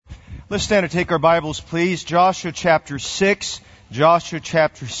Let's stand and take our Bibles, please. Joshua chapter 6. Joshua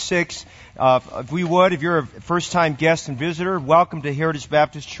chapter 6. If we would, if you're a first-time guest and visitor, welcome to Heritage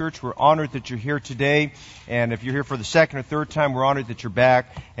Baptist Church. We're honored that you're here today. And if you're here for the second or third time, we're honored that you're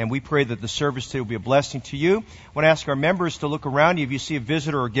back. And we pray that the service today will be a blessing to you. I want to ask our members to look around you. If you see a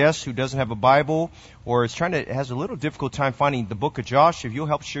visitor or guest who doesn't have a Bible or has a little difficult time finding the book of Joshua, if you'll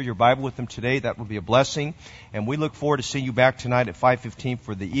help share your Bible with them today, that would be a blessing. And we look forward to seeing you back tonight at 5:15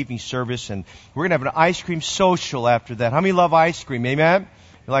 for the evening service. And we're going to have an ice cream social after that. How many love ice cream? Amen?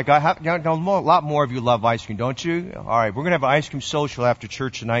 A lot more of you love ice cream, don't you? All right, we're going to have an ice cream social after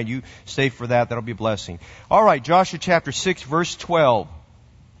church tonight. You stay for that. That'll be a blessing. All right, Joshua chapter 6, verse 12.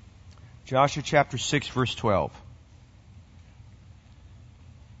 Joshua chapter 6, verse 12.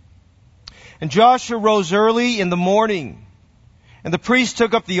 And Joshua rose early in the morning, and the priests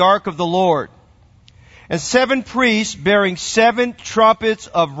took up the ark of the Lord. And 7 priests bearing 7 trumpets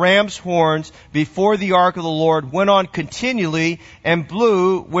of ram's horns before the ark of the Lord went on continually and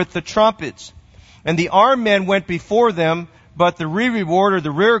blew with the trumpets. And the armed men went before them, but the reward, or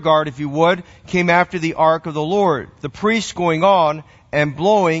the rear guard, if you would, came after the ark of the Lord, the priests going on and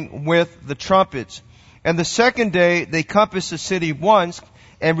blowing with the trumpets. And the second day they compassed the city once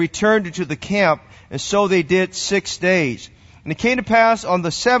and returned into the camp, and so they did 6 days. And it came to pass on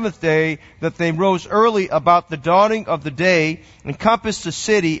the 7th day that they rose early about the dawning of the day and compassed the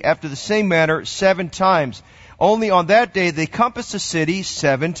city after the same manner 7 times. Only on that day they compassed the city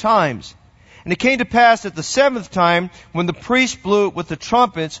 7 times. And it came to pass at the 7th time, when the priests blew with the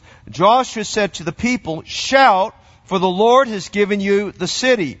trumpets, Joshua said to the people, "Shout, for the Lord has given you the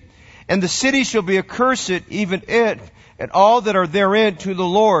city. And the city shall be accursed, even it, and all that are therein to the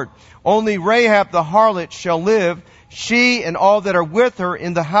Lord. Only Rahab the harlot shall live, she and all that are with her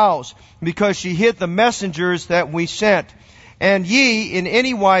in the house, because she hid the messengers that we sent. And ye in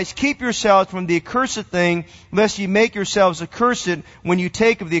any wise keep yourselves from the accursed thing, lest ye make yourselves accursed when you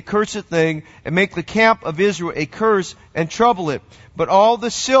take of the accursed thing, and make the camp of Israel a curse, and trouble it. But all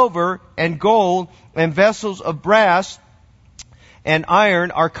the silver and gold and vessels of brass and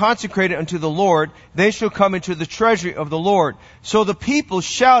iron are consecrated unto the Lord. They shall come into the treasury of the Lord." So the people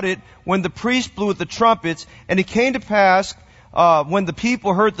shouted when the priest blew with the trumpets, and it came to pass when the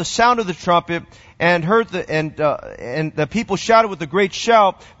people heard the sound of the trumpet and the people shouted with a great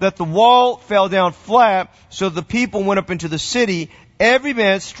shout, that the wall fell down flat. So the people went up into the city, every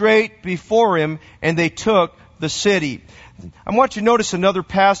man straight before him, and they took the city. I want you to notice another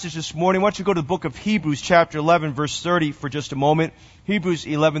passage this morning. I want you to go to the book of Hebrews chapter 11 verse 30 for just a moment. Hebrews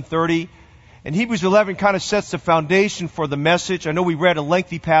 11:30. And Hebrews 11 kind of sets the foundation for the message. I know we read a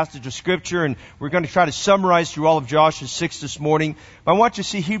lengthy passage of Scripture, and we're going to try to summarize through all of Joshua 6 this morning. But I want you to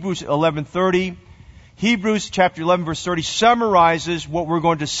see Hebrews 11:30. Hebrews chapter 11 verse 30 summarizes what we're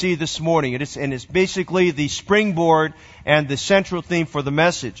going to see this morning. It's basically the springboard and the central theme for the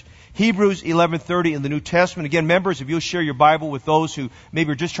message. Hebrews 11:30 in the New Testament. Again, members, if you'll share your Bible with those who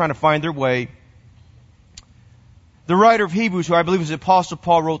maybe are just trying to find their way. The writer of Hebrews, who I believe is the Apostle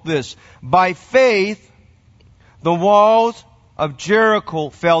Paul, wrote this: "By faith, the walls of Jericho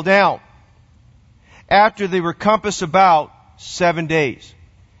fell down after they were compassed about 7 days."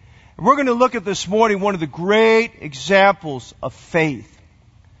 And we're going to look at this morning one of the great examples of faith.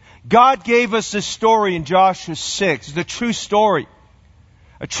 God gave us this story in Joshua 6. It's a true story.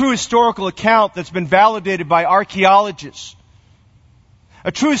 A true historical account that's been validated by archaeologists.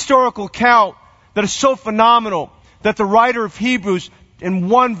 A true historical account that is so phenomenal that the writer of Hebrews in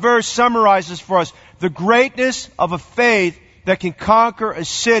one verse summarizes for us the greatness of a faith that can conquer a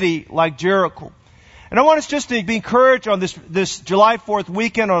city like Jericho. And I want us just to be encouraged on this July 4th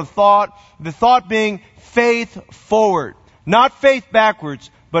weekend on the thought being faith forward. Not faith backwards,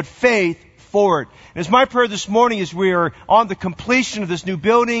 but faith forward. And it's my prayer this morning as we are on the completion of this new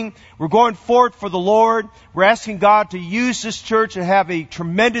building, we're going forward for the Lord. We're asking God to use this church to have a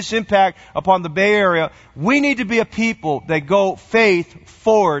tremendous impact upon the Bay Area. We need to be a people that go faith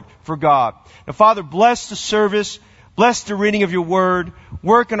forward for God. Now, Father, bless the service. Bless the reading of your word.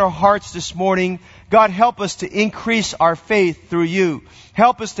 Work in our hearts this morning. God, help us to increase our faith through you.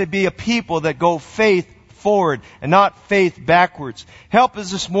 Help us to be a people that go faith forward and not faith backwards. Help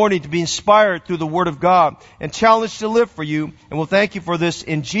us this morning to be inspired through the Word of God and challenged to live for you. And we'll thank you for this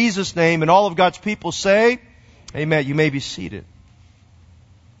in Jesus' name. And all of God's people say, amen. You may be seated.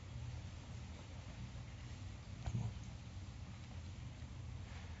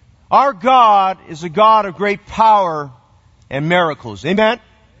 Our God is a God of great power and miracles. Amen?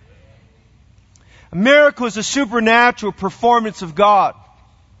 A miracle is a supernatural performance of God.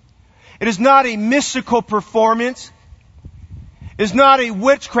 It is not a mystical performance. is not a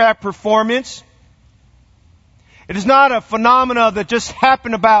witchcraft performance. It is not a phenomena that just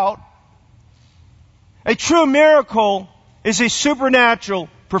happened about. A true miracle is a supernatural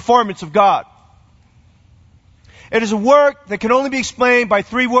performance of God. It is a work that can only be explained by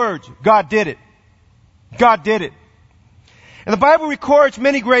 3 words. God did it. God did it. And the Bible records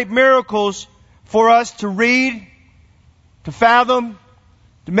many great miracles for us to read, to fathom,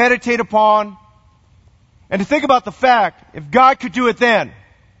 to meditate upon, and to think about the fact, if God could do it then,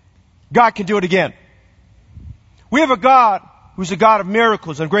 God can do it again. We have a God who's a God of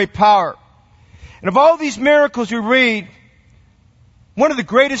miracles and great power. And of all these miracles we read, one of the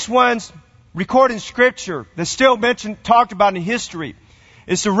greatest ones recorded in Scripture that's still mentioned, talked about in history,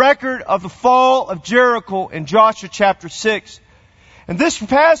 is the record of the fall of Jericho in Joshua chapter 6. And this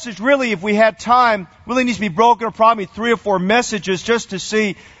passage really, if we had time, really needs to be broken up probably 3 or 4 messages just to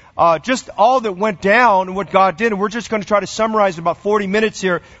see just all that went down and what God did. And we're just going to try to summarize in about 40 minutes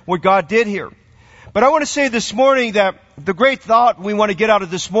here what God did here. But I want to say this morning that the great thought we want to get out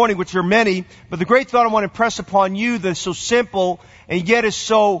of this morning, which are many, but the great thought I want to impress upon you that's so simple and yet is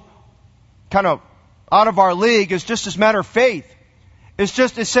so kind of out of our league is just this matter of faith. It's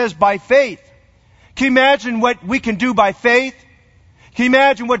just, it says by faith. Can you imagine what we can do by faith? Can you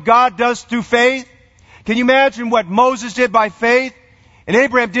imagine what God does through faith? Can you imagine what Moses did by faith? And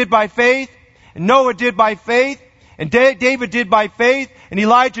Abraham did by faith? And Noah did by faith? And David did by faith, and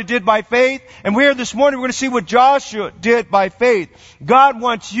Elijah did by faith. And we're here this morning, we're going to see what Joshua did by faith. God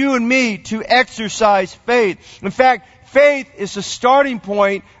wants you and me to exercise faith. In fact, faith is the starting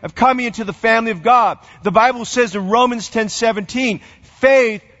point of coming into the family of God. The Bible says in Romans 10:17,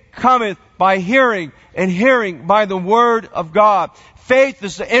 faith cometh by hearing, and hearing by the word of God. Faith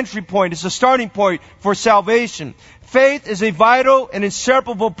is the entry point, it's the starting point for salvation. Faith is a vital and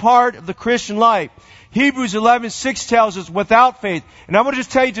inseparable part of the Christian life. Hebrews 11:6 tells us without faith, and I want to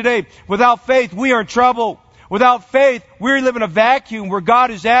just tell you today, without faith we are in trouble. Without faith, we live in a vacuum where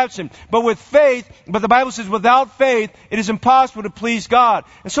God is absent. But with faith, the Bible says without faith, it is impossible to please God.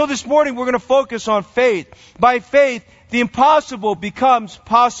 And so this morning we're going to focus on faith. By faith, the impossible becomes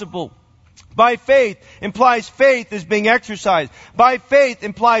possible. By faith implies faith is being exercised. By faith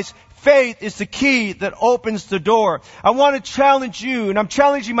implies faith is the key that opens the door. I want to challenge you, and I'm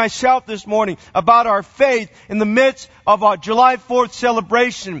challenging myself this morning about our faith in the midst of our July 4th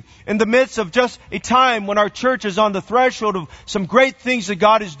celebration, in the midst of just a time when our church is on the threshold of some great things that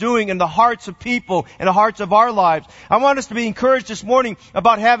God is doing in the hearts of people and the hearts of our lives. I want us to be encouraged this morning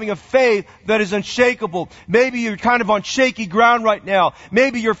about having a faith that is unshakable. Maybe you're kind of on shaky ground right now.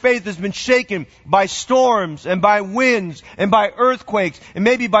 Maybe your faith has been shaken by storms and by winds and by earthquakes and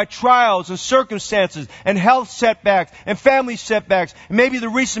maybe by trials and circumstances and health setbacks and family setbacks. And maybe the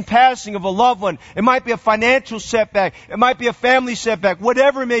recent passing of a loved one. It might be a financial setback. It might be a family setback.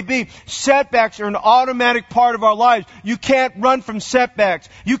 Whatever it may be, setbacks are an automatic part of our lives. You can't run from setbacks.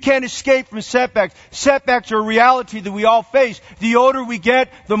 You can't escape from setbacks. Setbacks are a reality that we all face. The older we get,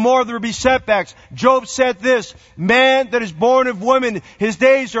 the more there will be setbacks. Job said this, man that is born of woman, his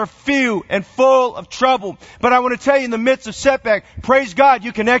days are few and full of trouble. But I want to tell you, in the midst of setback, praise God,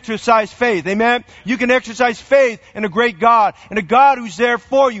 you can exercise faith. Amen? You can exercise faith in a great God, and a God who's there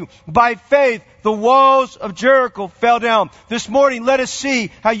for you. By faith, the walls of Jericho fell down. This morning, let us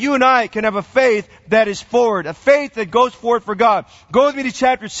see how you and I can have a faith that is forward, a faith that goes forward for God. Go with me to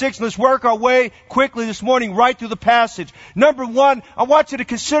chapter 6 and let's work our way quickly this morning right through the passage. Number 1, I want you to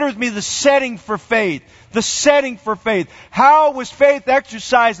consider with me the setting for faith. The setting for faith. How was faith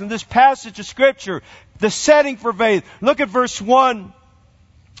exercised in this passage of Scripture? The setting for faith. Look at verse 1.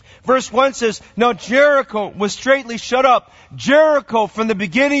 Verse 1 says, now Jericho was straitly shut up. Jericho, from the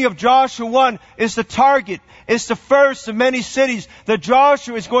beginning of Joshua 1, is the target. It's the first of many cities that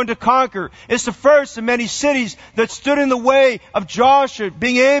Joshua is going to conquer. It's the first of many cities that stood in the way of Joshua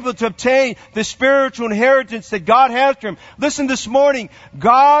being able to obtain the spiritual inheritance that God has for him. Listen, this morning,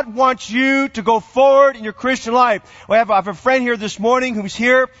 God wants you to go forward in your Christian life. I have a friend here this morning who's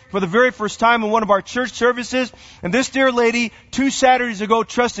here for the very first time in one of our church services. And this dear lady, 2 Saturdays ago,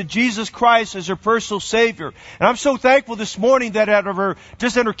 trusted Jesus Christ as her personal Savior. And I'm so thankful this morning that out of her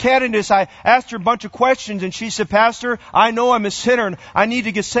candidness, I asked her a bunch of questions, and she said, Pastor, I know I'm a sinner and I need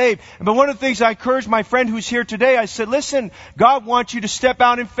to get saved. But one of the things I encouraged my friend who's here today, I said, listen, God wants you to step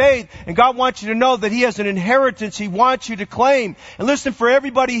out in faith, and God wants you to know that He has an inheritance He wants you to claim. And listen, for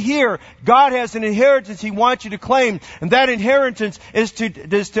everybody here, God has an inheritance He wants you to claim. And that inheritance is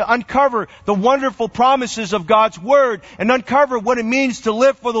to uncover the wonderful promises of God's Word and uncover what it means to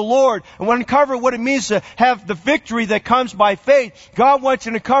live for the Lord and want to uncover what it means to have the victory that comes by faith, God wants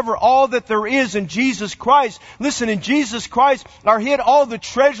you to uncover all that there is in Jesus Christ. Listen, in Jesus Christ are hid all the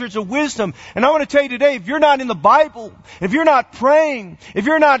treasures of wisdom. And I want to tell you today, if you're not in the Bible, if you're not praying, if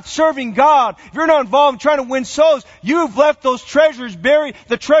you're not serving God, if you're not involved in trying to win souls, you've left those treasures buried,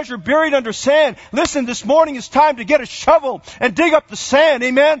 the treasure buried under sand. Listen, this morning is time to get a shovel and dig up the sand,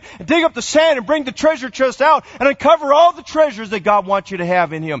 amen? And dig up the sand and bring the treasure chest out and uncover all the treasures that God wants you to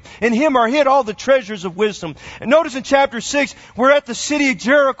have in Him. In Him are hid all the treasures of wisdom. And notice in chapter 6, we're at the city of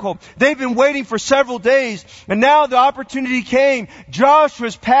Jericho. They've been waiting for several days, and now the opportunity came.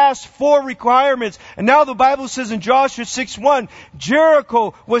 Joshua's passed 4 requirements, and now the Bible says in Joshua 6:1,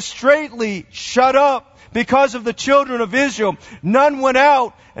 Jericho was straitly shut up because of the children of Israel. None went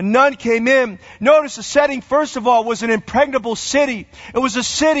out and none came in. Notice the setting, first of all, was an impregnable city. It was a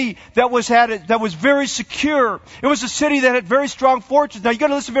city that was very secure. It was a city that had very strong fortress. Now you got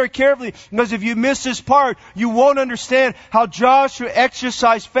to listen very carefully, because if you miss this part, you won't understand how Joshua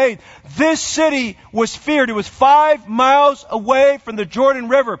exercised faith. This city was feared. It was 5 miles away from the Jordan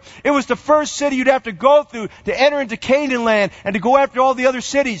River. It was the first city you'd have to go through to enter into Canaan land and to go after all the other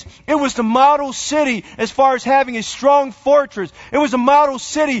cities. It was the model city as far as having a strong fortress. It was a model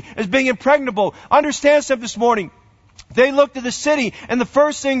city as being impregnable. Understand something this morning. They looked at the city, and the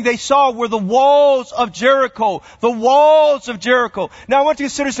first thing they saw were the walls of Jericho. The walls of Jericho. Now I want to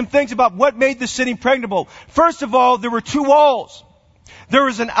consider some things about what made the city impregnable. First of all, there were 2 walls. There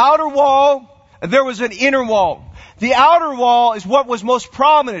was an outer wall, and there was an inner wall. The outer wall is what was most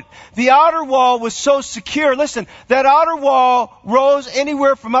prominent. The outer wall was so secure. Listen, that outer wall rose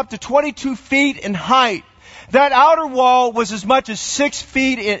anywhere from up to 22 feet in height. That outer wall was as much as 6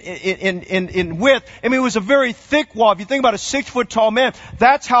 feet in width. I mean, it was a very thick wall. If you think about a 6-foot tall man,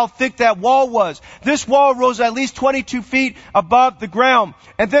 that's how thick that wall was. This wall rose at least 22 feet above the ground.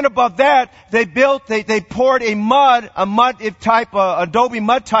 And then above that, they poured a adobe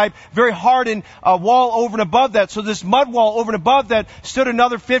mud type, very hardened wall over and above that. So this mud wall over and above that stood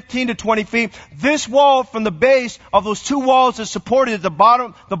another 15 to 20 feet. This wall from the base of those 2 walls that supported the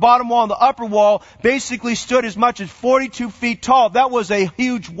bottom wall and the upper wall basically stood as much as 42 feet tall. That was a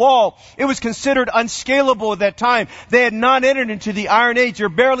huge wall. It was considered unscalable at that time. They had not entered into the Iron Age. They were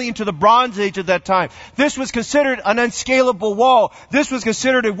barely into the Bronze Age at that time. This was considered an unscalable wall. This was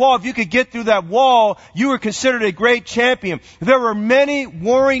considered a wall. If you could get through that wall, you were considered a great champion. There were many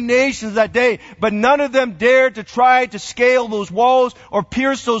warring nations that day, but none of them dared to try to scale those walls or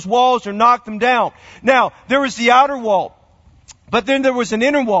pierce those walls or knock them down. Now, there was the outer wall. But then there was an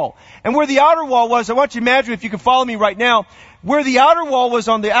inner wall. And where the outer wall was, I want you to imagine, if you can follow me right now, where the outer wall was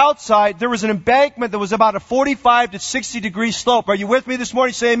on the outside, there was an embankment that was about a 45 to 60 degree slope. Are you with me this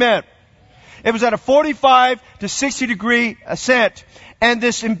morning? Say amen. It was at a 45 to 60 degree ascent. And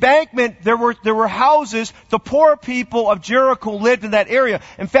this embankment, there were houses. The poor people of Jericho lived in that area.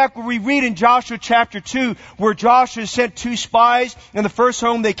 In fact, when we read in Joshua chapter 2, where Joshua sent 2 spies, and the first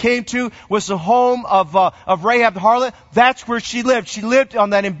home they came to was the home of Rahab the harlot. That's where she lived. She lived on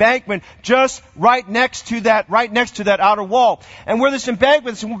that embankment, just right next to that outer wall. And where this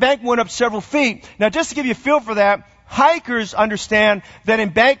embankment went up several feet. Now, just to give you a feel for that, hikers understand that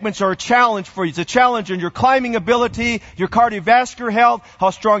embankments are a challenge for you. It's a challenge in your climbing ability, your cardiovascular health, how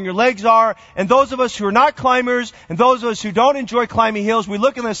strong your legs are. And those of us who are not climbers, and those of us who don't enjoy climbing hills, we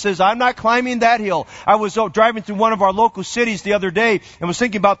look at this and says, I'm not climbing that hill. I was driving through one of our local cities the other day and was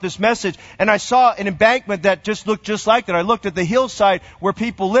thinking about this message, and I saw an embankment that just looked just like that. I looked at the hillside where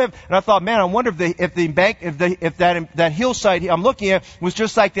people live, and I thought, man, I wonder if that hillside I'm looking at was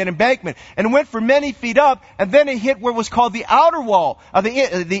just like that embankment. And it went for many feet up, and then it hit where was called the outer wall,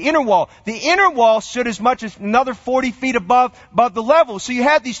 the inner wall. The inner wall stood as much as another 40 feet above the level. So you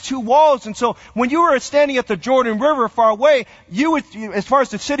had these 2 walls, and so when you were standing at the Jordan River far away, as far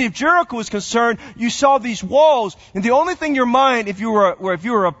as the city of Jericho was concerned, you saw these walls, and the only thing in your mind, if you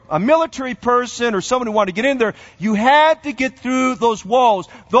were a military person or someone who wanted to get in there, you had to get through those walls.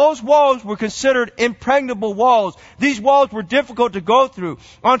 Those walls were considered impregnable walls. These walls were difficult to go through.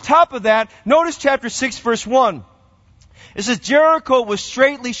 On top of that, notice chapter 6, verse 1. It says Jericho was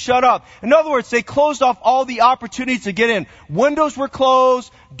straitly shut up. In other words, they closed off all the opportunities to get in. Windows were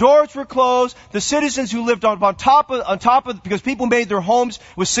closed. Doors were closed. The citizens who lived on top of, because people made their homes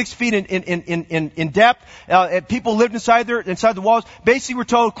with 6 feet in depth. People lived inside the walls. Basically, we're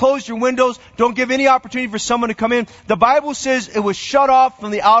told, close your windows. Don't give any opportunity for someone to come in. The Bible says it was shut off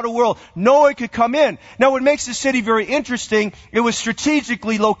from the outer world. No one could come in. Now, what makes the city very interesting, it was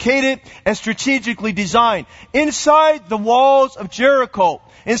strategically located and strategically designed. Inside the walls of Jericho,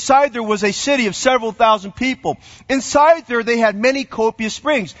 inside there was a city of several thousand people. Inside there, they had many copious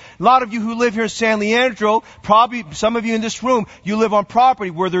springs. springs. A lot of you who live here in San Leandro, probably some of you in this room, you live on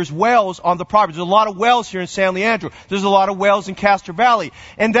property where there's wells on the property. There's a lot of wells here in San Leandro. There's a lot of wells in Castro Valley.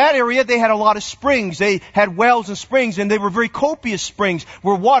 In that area, they had a lot of springs. They had wells and springs, and they were very copious springs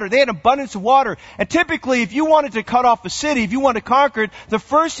where water. They had abundance of water. And typically, if you wanted to cut off a city, if you wanted to conquer it, the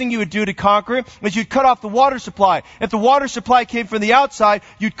first thing you would do to conquer it is you'd cut off the water supply. If the water supply came from the outside,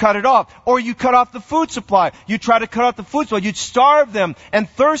 you'd cut it off. Or you'd cut off the food supply. You'd try to cut off the food supply. You'd starve them and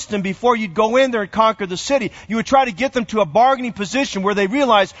thirst them before you'd go in there and conquer the city. You would try to get them to a bargaining position where they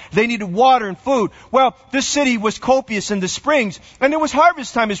realized they needed water and food. Well, this city was copious in the springs, and it was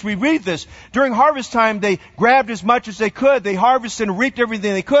harvest time as we read this. During harvest time, they grabbed as much as they could. They harvested and reaped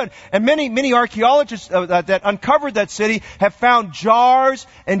everything they could. And many archaeologists that uncovered that city have found jars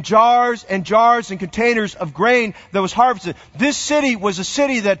and jars and jars and containers of grain that was harvested. This city was a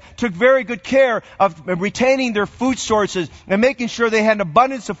city that took very good care of retaining their food sources and making sure they had an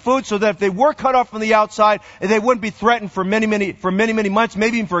abundance of food so that if they were cut off from the outside, they wouldn't be threatened for many months,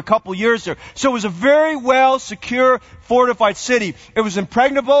 maybe even for a couple years there. So it was a very well secure, fortified city. It was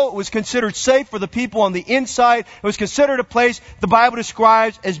impregnable. It was considered safe for the people on the inside. It was considered a place the Bible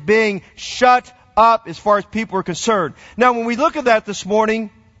describes as being shut up as far as people are concerned. Now, when we look at that this morning,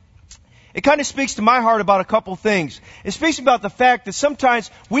 it kind of speaks to my heart about a couple things. It speaks about the fact that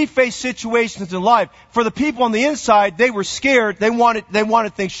sometimes we face situations in life. For the people on the inside, they were scared. They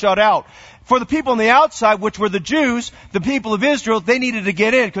wanted things shut out. For the people on the outside, which were the Jews, the people of Israel, they needed to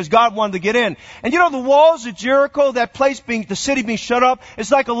get in because God wanted to get in. And you know, the walls of Jericho, that place the city being shut up,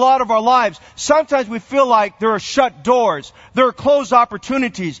 it's like a lot of our lives. Sometimes we feel like there are shut doors. There are closed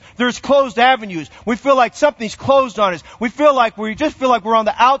opportunities. There's closed avenues. We feel like something's closed on us. We just feel like we're on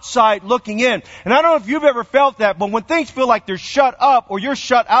the outside looking in. And I don't know if you've ever felt that, but when things feel like they're shut up or you're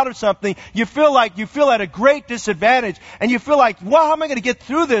shut out of something, you feel at a great disadvantage. And you feel like, well, how am I going to get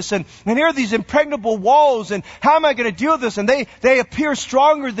through this? And here are these impregnable walls, and how am I going to deal with this? And they appear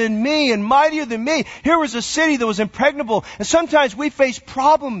stronger than me and mightier than me. Here was a city that was impregnable. And sometimes we face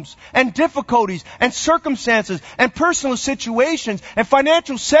problems and difficulties and circumstances and personal situations and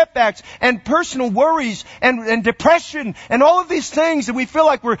financial setbacks and personal worries and depression and all of these things that we feel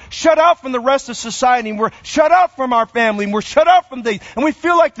like we're shut out from the rest of society, and we're shut out from our family, and we're shut out from things. And we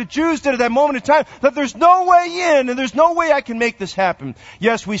feel like the Jews did at that moment in time, that there's no way in and there's no way I can make this happen.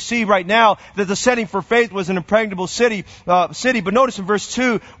 Yes, we see right now that the setting for faith was an impregnable city. But notice in verse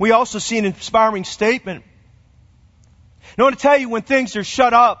 2, we also see an inspiring statement. I want to tell you, when things are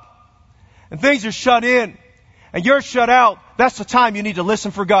shut up and things are shut in and you're shut out, that's the time you need to listen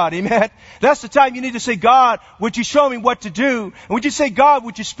for God. Amen. That's the time you need to say, God, would you show me what to do? And would you say, God,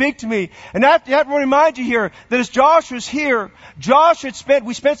 would you speak to me? And I have to remind you here that as Joshua's here,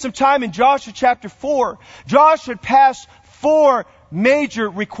 we spent some time in Joshua chapter 4. Joshua had passed 4 major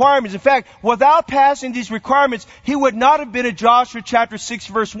requirements. In fact, without passing these requirements, he would not have been in Joshua chapter 6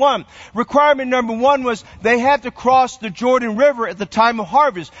 verse 1. Requirement number 1 was they had to cross the Jordan River at the time of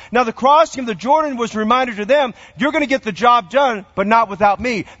harvest. Now, the crossing of the Jordan was a reminder to them, you're going to get the job done, but not without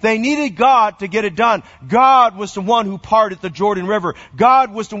me. They needed God to get it done. God was the one who parted the Jordan River.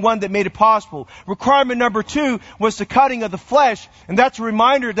 God was the one that made it possible. Requirement number 2 was the cutting of the flesh, and that's a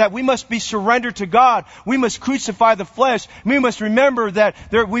reminder that we must be surrendered to God. We must crucify the flesh. We must remember that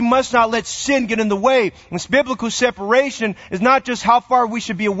we must not let sin get in the way. This biblical separation is not just how far we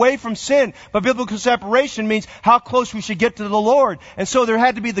should be away from sin, but biblical separation means how close we should get to the Lord. And so there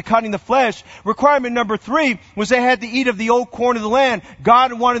had to be the cutting the flesh. Requirement number 3 was they had to eat of the old corn of the land.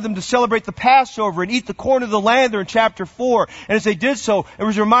 God wanted them to celebrate the Passover and eat the corn of the land there in chapter 4. And as they did so, it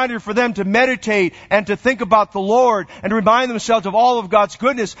was a reminder for them to meditate and to think about the Lord and to remind themselves of all of God's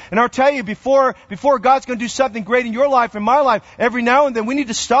goodness. And I'll tell you, before God's going to do something great in your life and my life, every now and then we need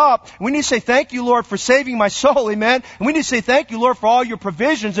to stop. We need to say, thank you, Lord, for saving my soul. Amen. And we need to say, thank you, Lord, for all your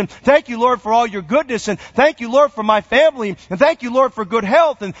provisions. And thank you, Lord, for all your goodness. And thank you, Lord, for my family. And thank you, Lord, for good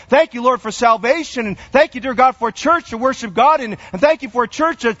health. And thank you, Lord, for salvation. And thank you, dear God, for a church to worship God in. And thank you for a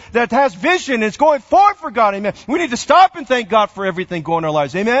church that has vision and is going forward for God. Amen. We need to stop and thank God for everything going in our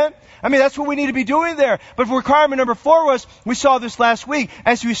lives. Amen. I mean, that's what we need to be doing there. But requirement number 4 was, we saw this last week,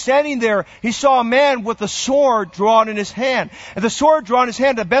 as he was standing there, he saw a man with a sword drawn in his hand. And the sword drawn in his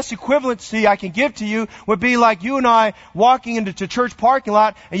hand, the best equivalency I can give to you would be like you and I walking into church parking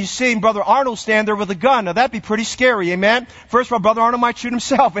lot and you seeing Brother Arnold stand there with a gun. Now that'd be pretty scary, amen? First of all, Brother Arnold might shoot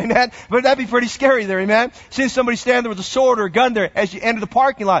himself, amen? But that'd be pretty scary there, amen? Seeing somebody stand there with a sword or a gun there as you enter the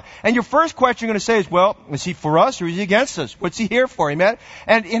parking lot. And your first question you're going to say is, well, is he for us or is he against us? What's he here for, amen?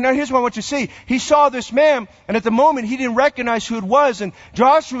 And here's what I want you to see. He saw this man, and at the moment he didn't recognize who it was. And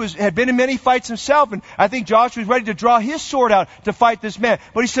Joshua had been in many fights himself, and I think Joshua was ready to draw his sword out. to fight this man.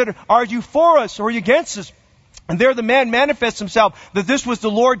 But he said, are you for us or are you against us? And there the man manifests himself that this was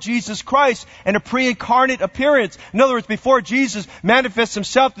the Lord Jesus Christ and a pre-incarnate appearance. In other words, before Jesus manifests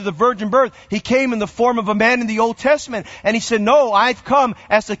himself through the virgin birth, he came in the form of a man in the Old Testament. And he said, no, I've come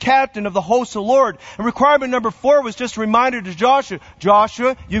as the captain of the host of the Lord. And requirement number 4 was just a reminder to Joshua.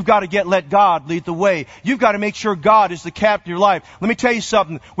 Joshua, you've got to let God lead the way. You've got to make sure God is the captain of your life. Let me tell you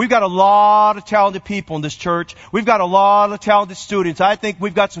something. We've got a lot of talented people in this church. We've got a lot of talented students. I think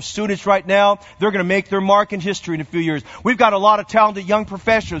we've got some students right now. They're going to make their mark in history in a few years. We've got a lot of talented young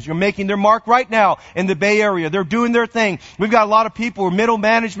professionals who are making their mark right now in the Bay Area. They're doing their thing. We've got a lot of people who are middle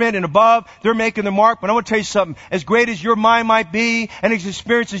management and above. They're making their mark. But I want to tell you something. As great as your mind might be, and as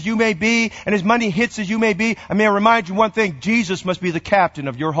experienced as you may be, and as many hits as you may be, I may remind you one thing. Jesus must be the captain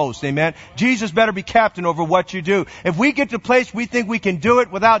of your host. Amen? Jesus better be captain over what you do. If we get to a place we think we can do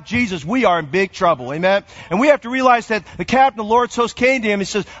it without Jesus, we are in big trouble. Amen? And we have to realize that the captain of the Lord's host came to him and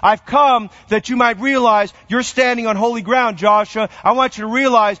says, I've come that you might realize you're standing on holy ground, Joshua. I want you to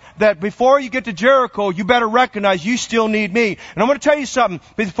realize that before you get to Jericho, you better recognize you still need me. And I'm going to tell you something.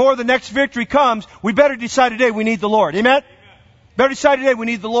 Before the next victory comes, we better decide today we need the Lord. Amen? Better decide today we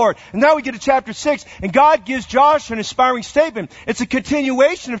need the Lord. And now we get to chapter 6, and God gives Joshua an inspiring statement. It's a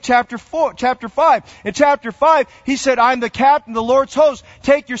continuation of chapter 5. In chapter 5, he said, I'm the captain of the Lord's host.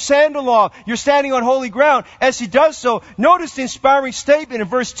 Take your sandal off. You're standing on holy ground. As he does so, notice the inspiring statement in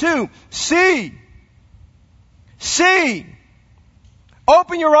verse 2. See,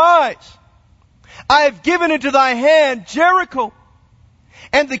 open your eyes. I have given into thy hand Jericho,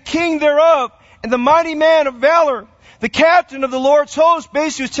 and the king thereof, and the mighty man of valor. The captain of the Lord's host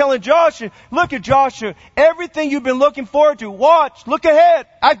basically was telling Joshua, look at Joshua, everything you've been looking forward to, watch, look ahead.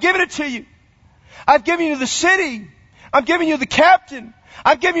 I've given it to you. I've given you the city. I'm giving you the captain.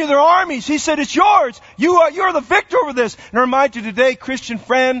 I'm giving you their armies. He said, it's yours. You're the victor over this. And I remind you today, Christian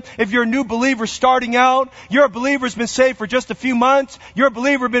friend, if you're a new believer starting out, you're a believer who's been saved for just a few months, you're a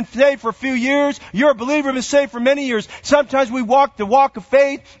believer who's been saved for a few years, you're a believer who's been saved for many years. Sometimes we walk the walk of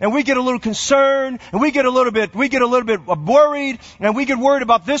faith and we get a little concerned and we get a little bit worried and we get worried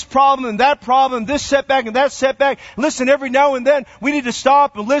about this problem and that problem, this setback and that setback. Listen, every now and then we need to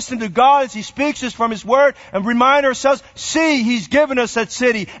stop and listen to God as He speaks us from His Word and remind ourselves, see, He's given us that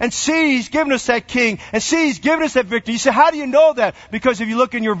city, and see, He's given us that king, and see, He's given us that victory. You say, how do you know that? Because if you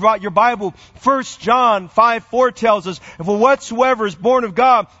look in your Bible, 1 John 5:4 tells us, for whatsoever is born of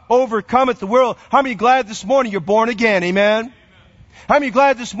God overcometh the world. How many glad this morning you're born again? Amen? How many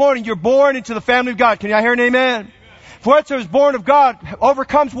glad this morning you're born into the family of God? Can I hear an amen? For whatsoever is born of God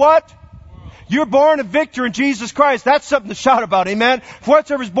overcomes what? You're born a victor in Jesus Christ. That's something to shout about, amen? For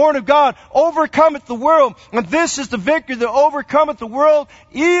whatsoever is born of God overcometh the world. And this is the victory that overcometh the world,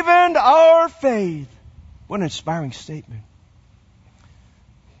 even our faith. What an inspiring statement.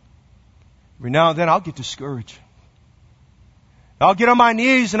 Every now and then I'll get discouraged. I'll get on my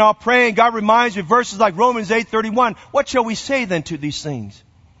knees and I'll pray, and God reminds me of verses like Romans 8:31. What shall we say then to these things?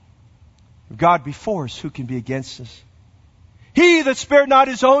 If God be for us, who can be against us? He that spared not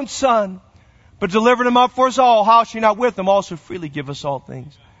His own Son, but delivered Him up for us all, how shall He not with Him also freely give us all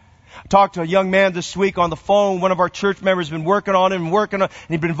things? I talked to a young man this week on the phone. One of our church members has been working on him and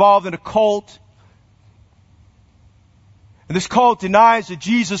he'd been involved in a cult. And this cult denies that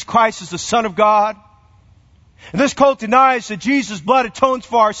Jesus Christ is the Son of God. And this cult denies that Jesus' blood atones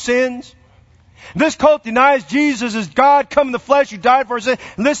for our sins. This cult denies Jesus is God come in the flesh who died for us.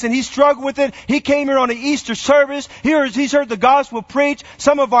 Listen, he struggled with it. He came here on an Easter service. He's heard the gospel preached.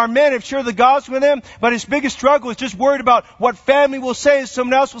 Some of our men have shared the gospel with him. But his biggest struggle is just worried about what family will say and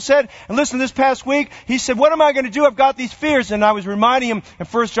someone else will say. And listen, this past week, he said, what am I going to do? I've got these fears. And I was reminding him in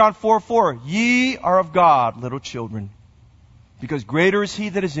 1 John 4:4, ye are of God, little children, because greater is He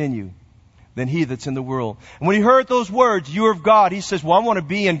that is in you than he that's in the world. And when he heard those words, you are of God, he says, well, I want to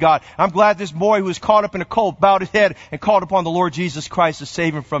be in God. I'm glad this boy who was caught up in a cult bowed his head and called upon the Lord Jesus Christ to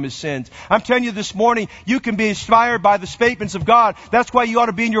save him from his sins. I'm telling you this morning, you can be inspired by the statements of God. That's why you ought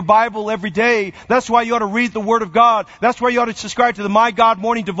to be in your Bible every day. That's why you ought to read the Word of God. That's why you ought to subscribe to the My God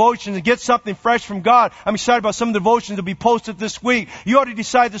Morning Devotions and get something fresh from God. I'm excited about some of the devotions that will be posted this week. You ought to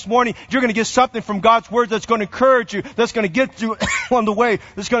decide this morning you're going to get something from God's Word that's going to encourage you, that's going to get you on the way,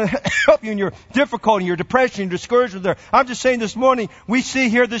 that's going to help you in your difficulty, your depression, your discouragement there. I'm just saying this morning, we see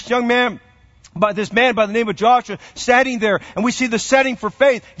here this young man, by this man by the name of Joshua, standing there, and we see the setting for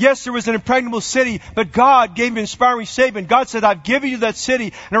faith. Yes, there was an impregnable city, but God gave an inspiring statement. God said, I've given you that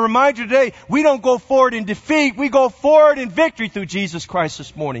city. And I remind you today, we don't go forward in defeat, we go forward in victory through Jesus Christ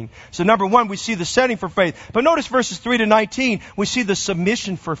this morning. So number one, we see the setting for faith. But notice verses 3 to 19, we see the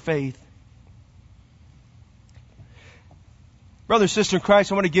submission for faith. Brother, sister in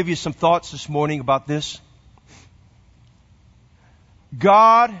Christ, I want to give you some thoughts this morning about this.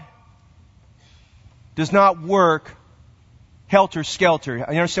 God does not work helter-skelter. You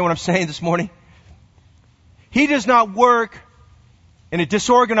understand what I'm saying this morning? He does not work in a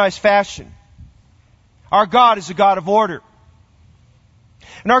disorganized fashion. Our God is a God of order.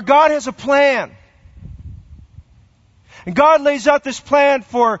 And our God has a plan. And God lays out this plan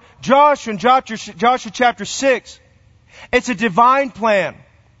for Joshua in Joshua chapter 6. It's a divine plan.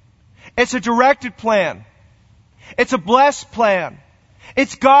 It's a directed plan. It's a blessed plan.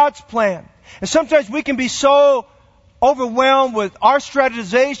 It's God's plan. And sometimes we can be so overwhelmed with our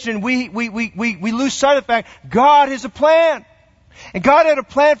strategization, we lose sight of the fact God has a plan. And God had a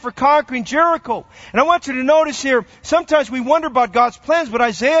plan for conquering Jericho. And I want you to notice here, sometimes we wonder about God's plans, but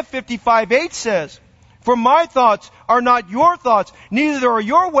Isaiah 55:8 says, "For my thoughts are not your thoughts, neither are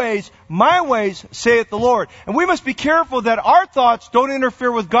your ways my ways, saith the Lord." And we must be careful that our thoughts don't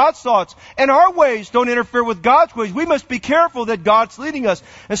interfere with God's thoughts, and our ways don't interfere with God's ways. We must be careful that God's leading us.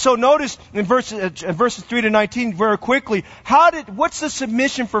 And so notice in verses 3 to 19 very quickly, what's the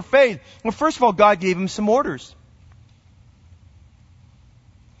submission for faith? Well, first of all, God gave him some orders.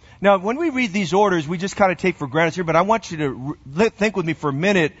 Now, when we read these orders, we just kind of take for granted here, but I want you to think with me for a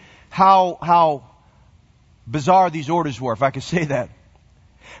minute how bizarre these orders were, if I could say that.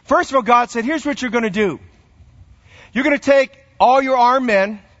 First of all, God said, here's what you're going to do. You're going to take all your armed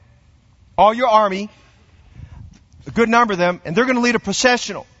men, all your army, a good number of them, and they're going to lead a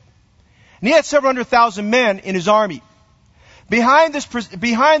processional. And he had several 100,000 men in his army. Behind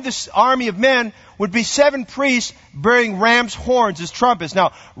this army of men would be 7 priests bearing ram's horns as trumpets.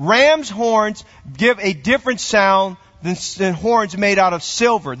 Now, ram's horns give a different sound than horns made out of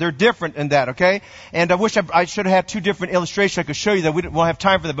silver. They're different in that, okay? And I wish I should have had 2 different illustrations I could show you that. We won't have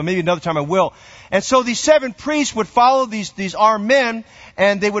time for that, but maybe another time I will. And so these 7 priests would follow these armed men,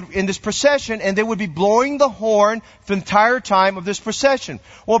 and they would, in this procession, and they would be blowing the horn for the entire time of this procession.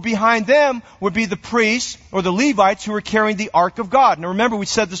 Well, behind them would be the priests, or the Levites, who were carrying the Ark of God. Now remember, we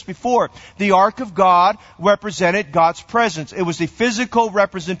said this before. The Ark of God represented God's presence. It was the physical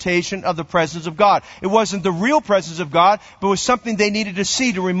representation of the presence of God. It wasn't the real presence of God, but it was something they needed to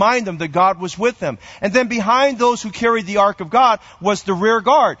see to remind them that God was with them. And then behind those who carried the Ark of God was the rear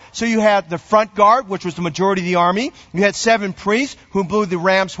guard. So you had the front guard, which was the majority of the army. You had 7 priests who blew the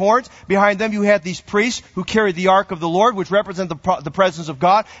ram's horns. Behind them you had these priests who carried the Ark of the Lord, which represented the presence of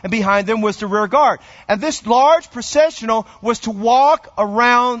God. And behind them was the rear guard. And this large processional was to walk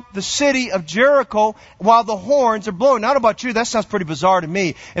around the city of Jericho while the horns are blowing. Now, I don't know about you, that sounds pretty bizarre to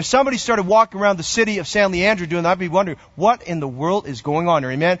me. If somebody started walking around the city of San Leandro doing that, I'd be wondering, what in the world is going on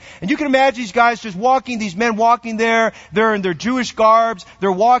here, amen? And you can imagine these guys just walking, these men walking there, they're in their Jewish garbs,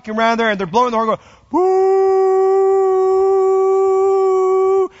 they're walking around there and they're blowing the horn going, woo!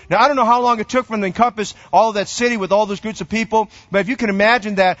 Now, I don't know how long it took for them to encompass all of that city with all those groups of people, but if you can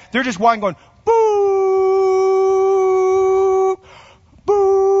imagine that, they're just walking going, boo!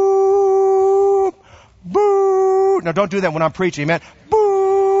 Boo! Boo! Now, don't do that when I'm preaching, amen?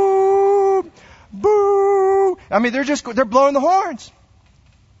 Boo! Boo! I mean, they're blowing the horns.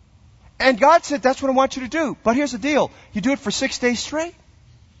 And God said, that's what I want you to do. But here's the deal. You do it for 6 days straight.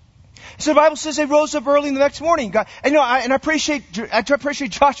 So the Bible says they rose up early in the next morning. And I appreciate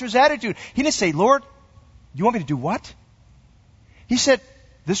Joshua's attitude. He didn't say, Lord, you want me to do what? He said,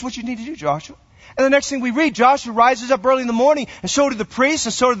 this is what you need to do, Joshua. And the next thing we read, Joshua rises up early in the morning, and so did the priests,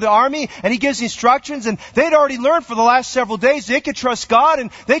 and so did the army, and he gives instructions, and they'd already learned for the last several days they could trust God,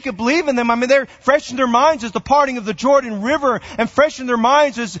 and they could believe in them. I mean, they're fresh in their minds as the parting of the Jordan River, and fresh in their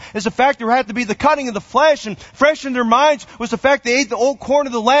minds as the fact there had to be the cutting of the flesh, and fresh in their minds was the fact they ate the old corn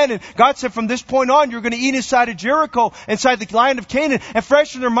of the land, and God said from this point on, you're going to eat inside of Jericho, inside the land of Canaan, and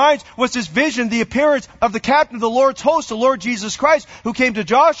fresh in their minds was this vision, the appearance of the captain of the Lord's host, the Lord Jesus Christ, who came to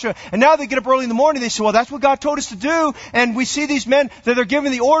Joshua, and now they get up early in the morning, they say, well, that's what God told us to do. And we see these men that they're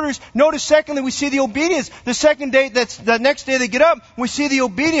giving the orders. Notice, secondly, we see the obedience. The next day they get up, we see the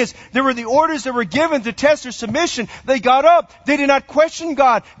obedience. There were the orders that were given to test their submission. They got up. They did not question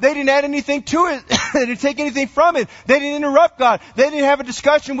God. They didn't add anything to it. They didn't take anything from it. They didn't interrupt God. They didn't have a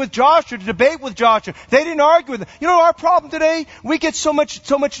discussion with Joshua, to debate with Joshua. They didn't argue with him. You know, our problem today, we get so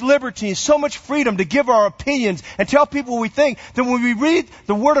much liberty, so much freedom to give our opinions and tell people what we think, that when we read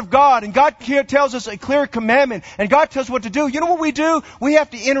the Word of God and God here tells us a clear commandment and God tells us what to do, you know what we do? We have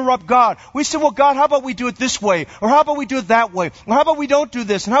to interrupt God. We say, well, God, how about we do it this way? Or how about we do it that way? Or how about we don't do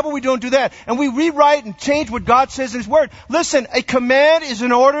this? And how about we don't do that? And we rewrite and change what God says in His Word. Listen, a command is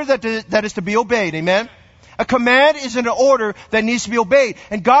an order that is to be obeyed. Amen? A command is an order that needs to be obeyed.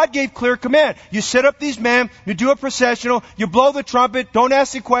 And God gave clear command. You set up these men, you do a processional, you blow the trumpet, don't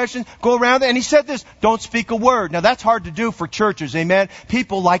ask any questions, go around there. And he said this, don't speak a word. Now that's hard to do for churches, amen?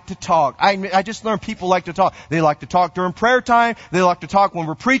 People like to talk. I just learned people like to talk. They like to talk during prayer time. They like to talk when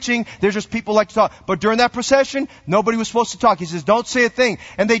we're preaching. There's just people like to talk. But during that procession, nobody was supposed to talk. He says, don't say a thing.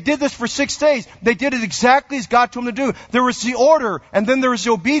 And they did this for 6 days. They did it exactly as God told them to do. There was the order, and then there was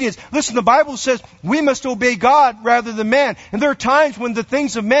the obedience. Listen, the Bible says we must obey God rather than man. And there are times when the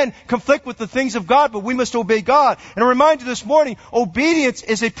things of men conflict with the things of God, but we must obey God. And a reminder this morning, obedience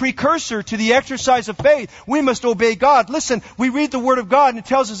is a precursor to the exercise of faith. We must obey God. Listen, we read the Word of God and it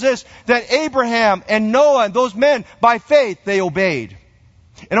tells us this, that Abraham and Noah and those men, by faith, they obeyed.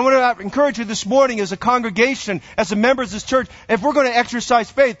 And I want to encourage you this morning as a congregation, as the members of this church, if we're going to exercise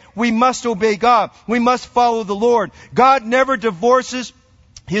faith, we must obey God. We must follow the Lord. God never divorces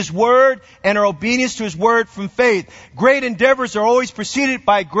His Word and our obedience to His Word from faith. Great endeavors are always preceded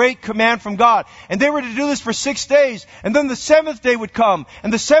by a great command from God. And they were to do this for 6 days. And then the 7th day would come.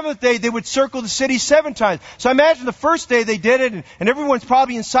 And the 7th day they would circle the city 7 times. So I imagine the first day they did it, and everyone's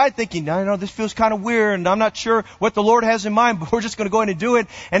probably inside thinking, I know this feels kind of weird, and I'm not sure what the Lord has in mind, but we're just going to go in and do it.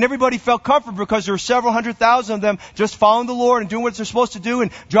 And everybody felt comforted because there were several 100,000 of them just following the Lord and doing what they're supposed to do.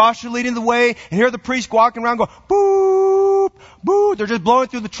 And Joshua leading the way. And here are the priests walking around going, boop, boop. They're just blowing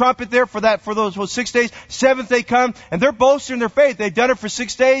through the trumpet there for those 6 days. 7th day come, and they're boasting in their faith. They've done it for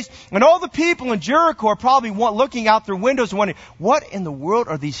 6 days. And all the people in Jericho are probably looking out their windows and wondering, what in the world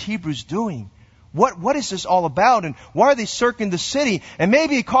are these Hebrews doing? What is this all about? And why are they circling the city? And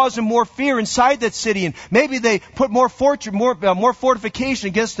maybe it caused them more fear inside that city. And maybe they put more fortification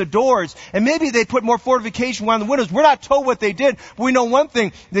against the doors. And maybe they put more fortification around the windows. We're not told what they did, but we know one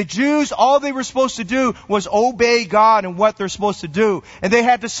thing. The Jews, all they were supposed to do was obey God and what they're supposed to do. And they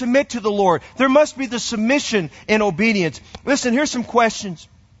had to submit to the Lord. There must be the submission in obedience. Listen, here's some questions.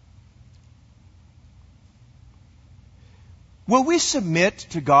 Will we submit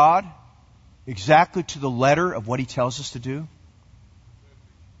to God exactly to the letter of what He tells us to do?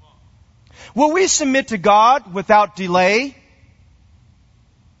 Will we submit to God without delay?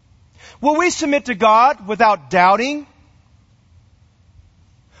 Will we submit to God without doubting?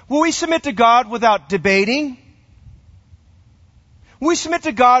 Will we submit to God without debating? Will we submit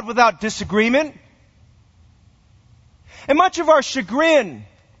to God without disagreement? And much of our chagrin,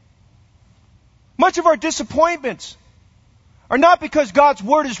 much of our disappointments are not because God's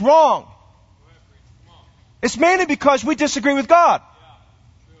Word is wrong. It's mainly because we disagree with God.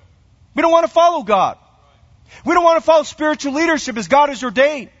 We don't want to follow God. We don't want to follow spiritual leadership as God has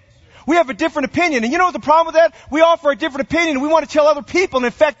ordained. We have a different opinion. And you know what the problem with that? We offer a different opinion and we want to tell other people and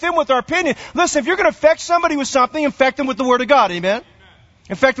infect them with our opinion. Listen, if you're going to infect somebody with something, infect them with the Word of God. Amen?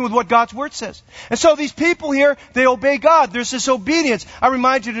 Infect them with what God's Word says. And so these people here, they obey God. There's this obedience. I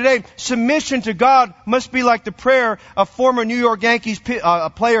remind you today, submission to God must be like the prayer of former New York Yankees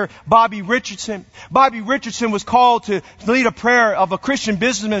player Bobby Richardson. Bobby Richardson was called to lead a prayer of a Christian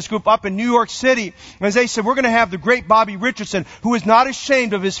businessmen's group up in New York City. And they said, we're going to have the great Bobby Richardson, who is not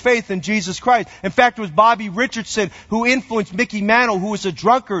ashamed of his faith in Jesus Christ. In fact, it was Bobby Richardson who influenced Mickey Mantle, who was a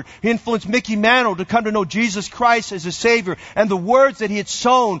drunkard. He influenced Mickey Mantle to come to know Jesus Christ as a Savior. And the words that he had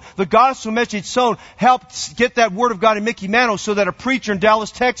sown, the gospel message he'd sown, helped get that Word of God in Mickey Mantle so that a preacher in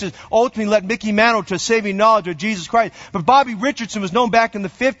Dallas, Texas, ultimately led Mickey Mantle to saving knowledge of Jesus Christ. But Bobby Richardson was known back in the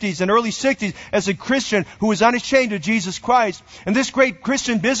 50s and early 60s as a Christian who was unashamed of Jesus Christ. And this great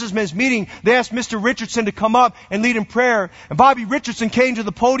Christian businessmen's meeting, they asked Mr. Richardson to come up and lead in prayer. And Bobby Richardson came to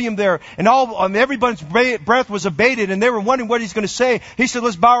the podium there, and everybody's breath was abated, and they were wondering what he's going to say. He said,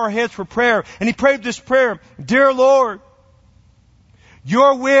 let's bow our heads for prayer. And he prayed this prayer, Dear Lord,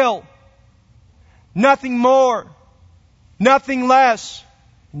 Your will, nothing more, nothing less,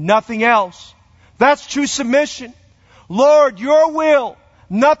 nothing else. That's true submission. Lord, Your will,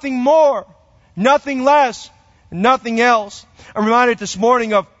 nothing more, nothing less, nothing else. I'm reminded this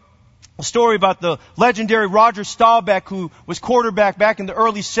morning of a story about the legendary Roger Staubach, who was quarterback back in the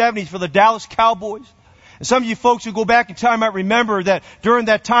early 70s for the Dallas Cowboys. And some of you folks who go back in time might remember that during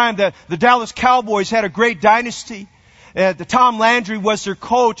that time that the Dallas Cowboys had a great dynasty. Tom Landry was their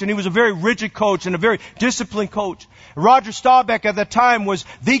coach, and he was a very rigid coach and a very disciplined coach. Roger Staubach at that time was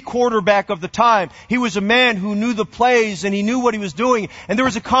the quarterback of the time. He was a man who knew the plays and he knew what he was doing. And there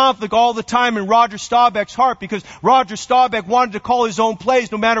was a conflict all the time in Roger Staubach's heart because Roger Staubach wanted to call his own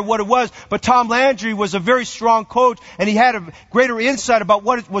plays no matter what it was. But Tom Landry was a very strong coach and he had a greater insight about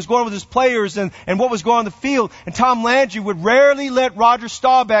what was going on with his players and what was going on in the field. And Tom Landry would rarely let Roger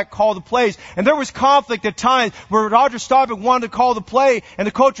Staubach call the plays. And there was conflict at times where Roger Staubach wanted to call the play, and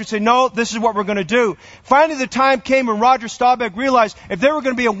the coach would say, no, this is what we're going to do. Finally, the time came when Roger Staubach realized if they were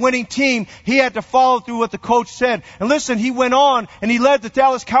going to be a winning team, he had to follow through what the coach said. And listen, he went on and he led the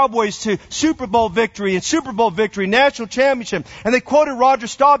Dallas Cowboys to Super Bowl victory, national championship. And they quoted Roger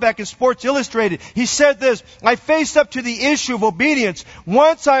Staubach in Sports Illustrated. He said this, I faced up to the issue of obedience.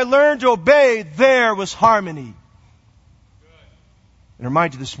 Once I learned to obey, there was harmony. And I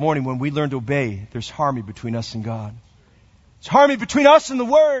remind you this morning, when we learn to obey, there's harmony between us and God. There's harmony between us and the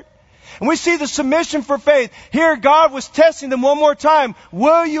Word. And we see the submission for faith. Here God was testing them one more time.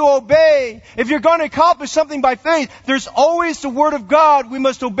 Will you obey? If you're going to accomplish something by faith, there's always the Word of God we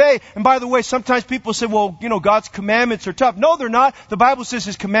must obey. And by the way, sometimes people say, well, God's commandments are tough. No, they're not. The Bible says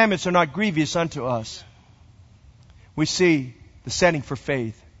His commandments are not grievous unto us. We see the setting for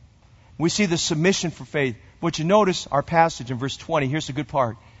faith. We see the submission for faith. But you notice our passage in verse 20. Here's the good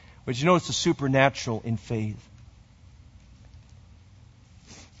part. But you notice the supernatural in faith.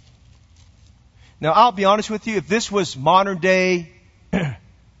 Now, I'll be honest with you. If this was modern day,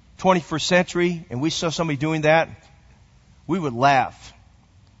 21st century, and we saw somebody doing that, we would laugh.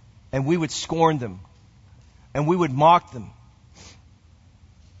 And we would scorn them. And we would mock them.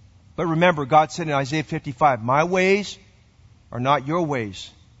 But remember, God said in Isaiah 55, my ways are not your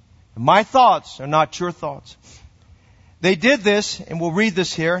ways. And my thoughts are not your thoughts. They did this, and we'll read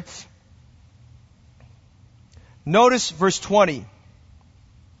this here. Notice verse 20.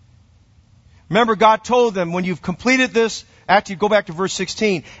 Remember, God told them, when you've completed this, actually go back to verse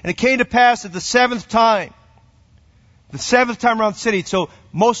 16. And it came to pass at the seventh time around the city. So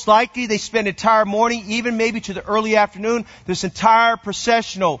most likely they spent entire morning, even maybe to the early afternoon, this entire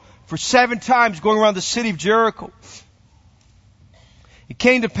processional for 7 times going around the city of Jericho. It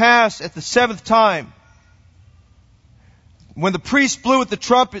came to pass at the 7th time, when the priests blew at the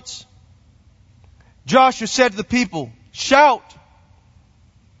trumpets, Joshua said to the people, shout,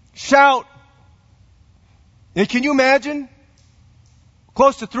 shout. And can you imagine?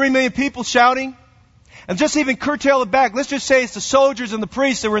 Close to 3 million people shouting. And just even curtail it back. Let's just say it's the soldiers and the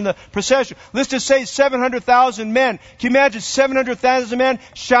priests that were in the procession. Let's just say 700,000 men. Can you imagine 700,000 men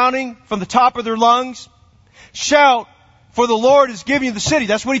shouting from the top of their lungs? Shout, for the Lord is giving you the city.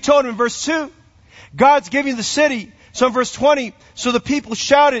 That's what He told them in verse 2. God's giving you the city. So in verse 20, so the people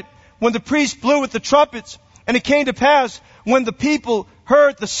shouted when the priests blew with the trumpets. And it came to pass when the people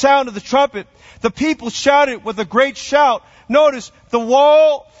heard the sound of the trumpet, the people shouted with a great shout. Notice, the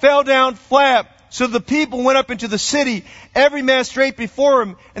wall fell down flat. So the people went up into the city, every man straight before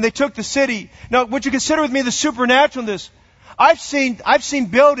him, and they took the city. Now, would you consider with me the supernatural in this? I've seen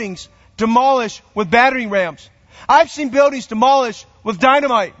buildings demolished with battering rams. I've seen buildings demolished with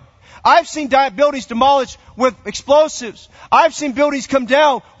dynamite. I've seen buildings demolished with explosives. I've seen buildings come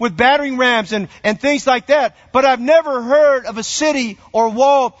down with battering rams and things like that. But I've never heard of a city or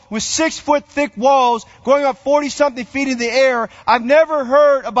wall with 6-foot thick walls going up 40-something feet in the air. I've never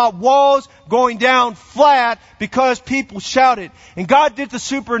heard about walls going down flat because people shouted. And God did the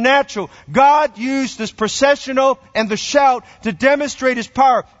supernatural. God used this processional and the shout to demonstrate His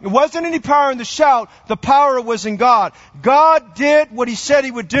power. It wasn't any power in the shout. The power was in God. God did what He said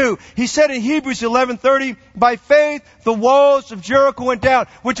He would do. He said in Hebrews 11:30, by faith, the walls of Jericho went down.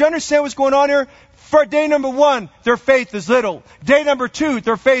 Would you understand what's going on here? For day number 1, their faith is little. Day number 2,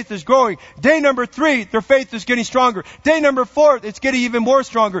 their faith is growing. Day number 3, their faith is getting stronger. Day number 4, it's getting even more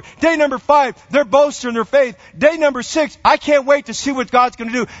stronger. Day number 5, they're boasting in their faith. Day number 6, I can't wait to see what God's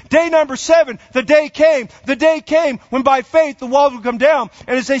going to do. Day number 7, the day came when by faith the walls would come down.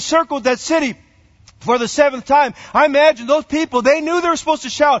 And as they circled that city for the 7th time, I imagine those people, they knew they were supposed to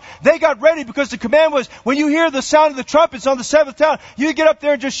shout. They got ready because the command was, when you hear the sound of the trumpets on the 7th time, you get up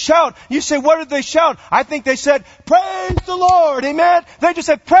there and just shout. You say, what did they shout? I think they said, praise the Lord. Amen? They just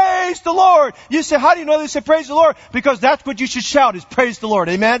said, praise the Lord. You say, how do you know they said praise the Lord? Because that's what you should shout, is praise the Lord.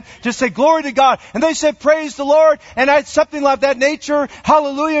 Amen? Just say, glory to God. And they said, praise the Lord. And I had something like that nature.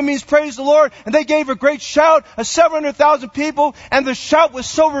 Hallelujah means praise the Lord. And they gave a great shout of 700,000 people. And the shout was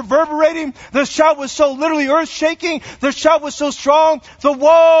so reverberating. The shout was so literally earth shaking. The shout was so strong. The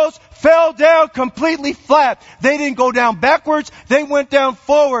walls fell down completely flat. They didn't go down backwards. They went down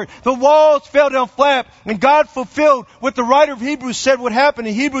forward. The walls fell down flat. And God fulfilled what the writer of Hebrews said would happen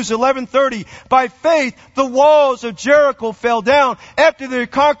in Hebrews 11:30. By faith, the walls of Jericho fell down after they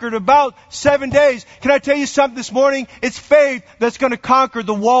conquered about 7 days. Can I tell you something this morning? It's faith that's going to conquer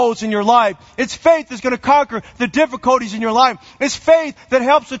the walls in your life. It's faith that's going to conquer the difficulties in your life. It's faith that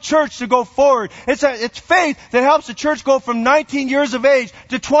helps the church to go forward. It's faith that helps the church go from 19 years of age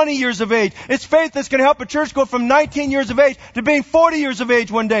to 20 years years of age. It's faith that's going to help a church go from 19 years of age to being 40 years of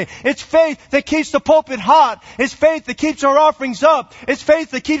age one day. It's faith that keeps the pulpit hot. It's faith that keeps our offerings up. It's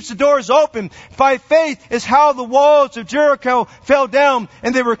faith that keeps the doors open. By faith is how the walls of Jericho fell down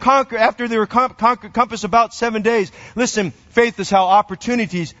and they were conquered after they were compassed about 7 days. Listen, faith is how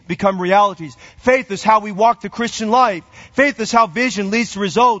opportunities become realities. Faith is how we walk the Christian life. Faith is how vision leads to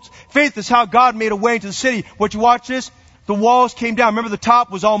results. Faith is how God made a way into the city. Would you watch this? The walls came down. Remember the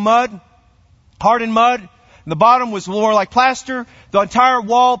top was all mud? Hardened mud. And the bottom was more like plaster. The entire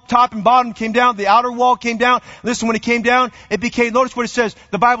wall, top and bottom, came down. The outer wall came down. Listen, when it came down, it became, notice what it says.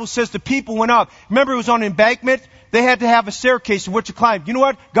 The Bible says the people went up. Remember it was on an embankment? They had to have a staircase in which to climb. You know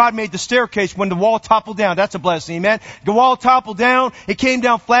what? God made the staircase when the wall toppled down. That's a blessing, amen? The wall toppled down, it came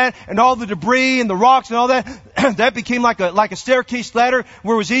down flat, and all the debris and the rocks and all that, that became like a staircase ladder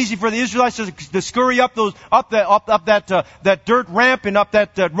where it was easy for the Israelites to scurry up that dirt ramp and up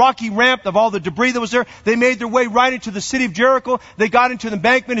that rocky ramp of all the debris that was there. They made their way right into the city of Jericho. They got into the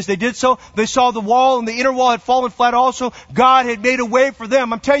embankment. As they did so, they saw the wall, and the inner wall had fallen flat also. God had made a way for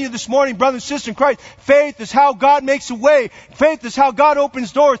them. I'm telling you this morning, brothers and sisters in Christ, faith is how God makes a way. Faith is how God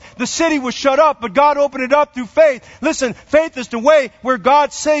opens doors. The city was shut up, but God opened it up through faith. Listen, faith is the way where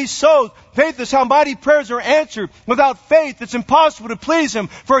God says so. Faith is how mighty prayers are answered. Without faith, it's impossible to please Him.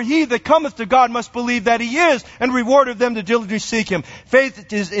 For he that cometh to God must believe that He is, and reward of them that diligently seek Him.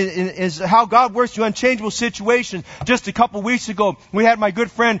 Faith is how God works through unchangeable situations. Just a couple weeks ago, we had my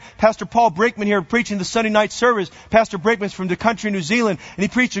good friend, Pastor Paul Brinkman here preaching the Sunday night service. Pastor Brinkman's from the country New Zealand, and he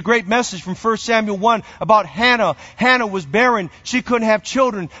preached a great message from 1 Samuel 1 about Hannah. Hannah was barren. She couldn't have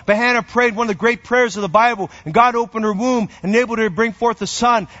children, but Hannah prayed one of the great prayers of the Bible, and God opened her womb and enabled her to bring forth a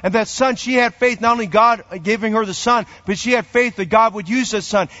son. And that son, she had faith, not only God giving her the son, but she had faith that God would use that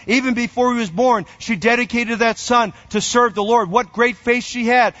son. Even before he was born, she dedicated that son to serve the Lord. What great faith she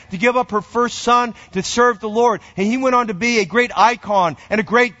had to give up her first son to serve the Lord. And he went on to be a great icon and a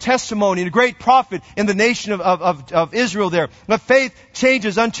great testimony and a great prophet in the nation of Israel there. But faith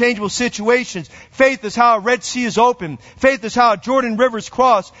changes unchangeable situations. Faith is how a Red Sea is opened. Faith is how a Jordan River is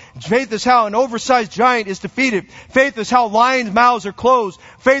crossed. Faith is how an oversized giant is defeated. Faith is how lions' mouths are closed.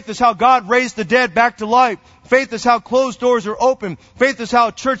 Faith is how God raised the dead back to life. Faith is how closed doors are open. Faith is how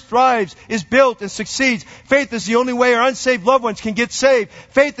a church thrives, is built, and succeeds. Faith is the only way our unsaved loved ones can get saved.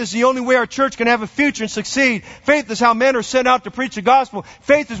 Faith is the only way our church can have a future and succeed. Faith is how men are sent out to preach the gospel.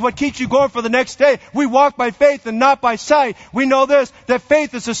 Faith is what keeps you going for the next day. We walk by faith and not by sight. We know this, that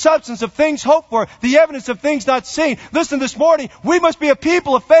faith is the substance of things hoped for, the evidence of things not seen. Listen, this morning, we must be a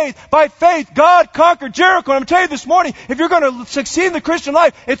people of faith. By faith, God conquered Jericho. And I'm telling you this morning, if you're going to succeed in the Christian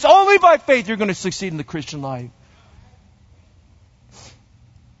life, it's only by faith you're going to succeed in the Christian life.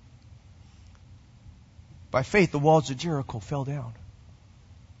 By faith, the walls of Jericho fell down.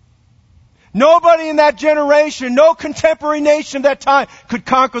 Nobody in that generation, no contemporary nation of that time could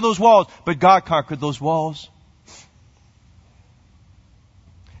conquer those walls. But God conquered those walls.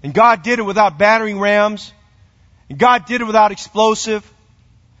 And God did it without battering rams. And God did it without explosive.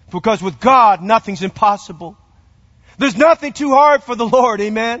 Because with God, nothing's impossible. There's nothing too hard for the Lord.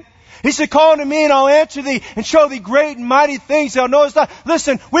 Amen. He said, call unto me and I'll answer thee and show thee great and mighty things thou knowest not.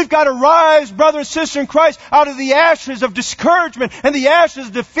 Listen, we've got to rise, brother and sister in Christ, out of the ashes of discouragement and the ashes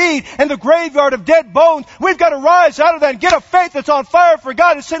of defeat and the graveyard of dead bones. We've got to rise out of that and get a faith that's on fire for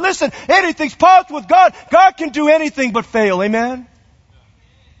God and say, listen, anything's possible with God. God can do anything but fail. Amen?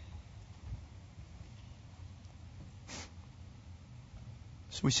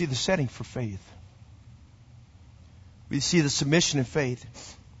 So we see the setting for faith. We see the submission in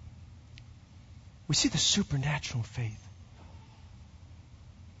faith. We see the supernatural faith.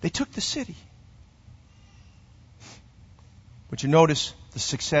 They took the city. But you notice the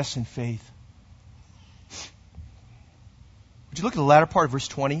success in faith. Would you look at the latter part of verse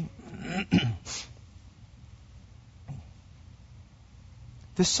 20?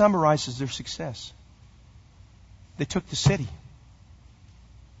 This summarizes their success. They took the city.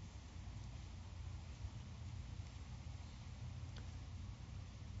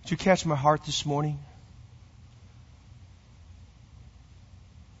 Did you catch my heart this morning?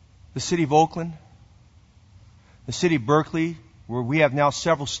 The city of Oakland, the city of Berkeley, where we have now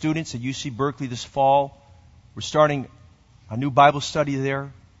several students at UC Berkeley this fall. We're starting a new Bible study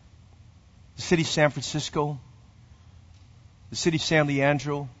there. The city of San Francisco, the city of San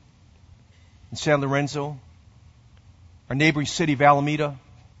Leandro and San Lorenzo, our neighboring city of Alameda,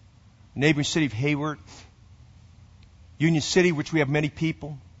 neighboring city of Hayward, Union City, which we have many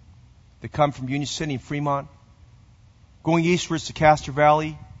people that come from Union City and Fremont, going eastwards to Castro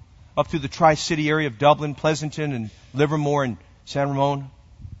Valley, up through the Tri-City area of Dublin, Pleasanton, and Livermore, and San Ramon.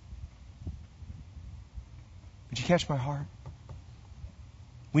 Would you catch my heart?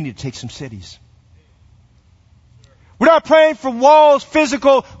 We need to take some cities. We're not praying for walls,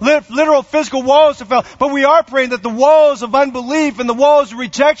 literal physical walls to fall, but we are praying that the walls of unbelief and the walls of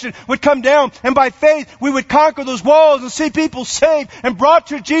rejection would come down, and by faith we would conquer those walls and see people saved and brought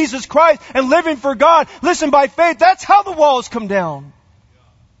to Jesus Christ and living for God. Listen, by faith, that's how the walls come down.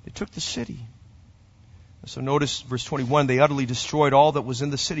 They took the city. So notice verse 21, they utterly destroyed all that was in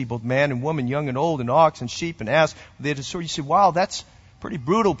the city, both man and woman, young and old, and ox and sheep and ass. They had destroyed. You say, wow, that's pretty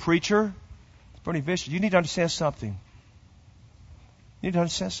brutal, preacher. It's pretty vicious. You need to understand something. You need to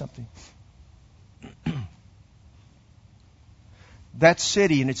understand something. That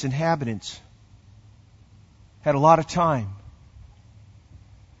city and its inhabitants had a lot of time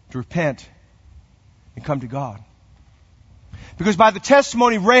to repent and come to God. Because by the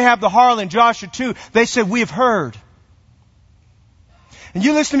testimony of Rahab the harlot in Joshua 2, they said, we have heard. And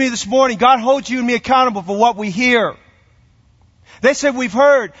you listen to me this morning, God holds you and me accountable for what we hear. They said, we've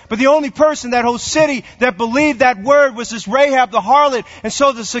heard. But the only person, that whole city, that believed that word was this Rahab the harlot. And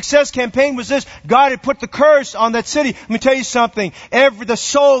so the success campaign was this. God had put the curse on that city. Let me tell you something. The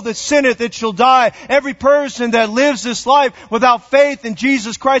soul that sinneth, it shall die. Every person that lives this life without faith in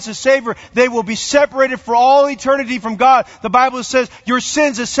Jesus Christ as Savior, they will be separated for all eternity from God. The Bible says your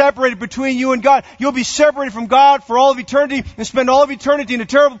sins are separated between you and God. You'll be separated from God for all of eternity and spend all of eternity in a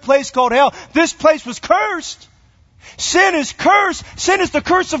terrible place called hell. This place was cursed. Sin is cursed. Sin is the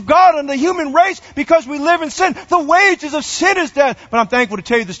curse of God on the human race because we live in sin. The wages of sin is death. But I'm thankful to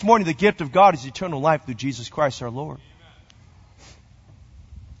tell you this morning the gift of God is eternal life through Jesus Christ our Lord.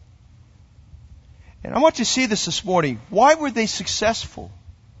 And I want you to see this morning. Why were they successful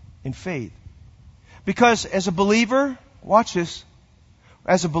in faith? Because as a believer, watch this,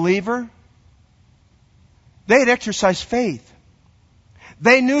 as a believer, they had exercised faith.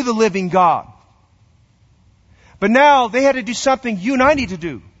 They knew the living God. But now they had to do something you and I need to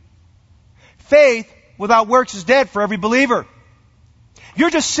do. Faith without works is dead for every believer.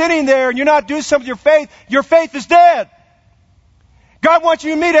 You're just sitting there and you're not doing something with your faith is dead. God wants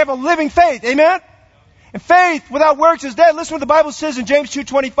you and me to have a living faith. Amen? And faith without works is dead. Listen what the Bible says in James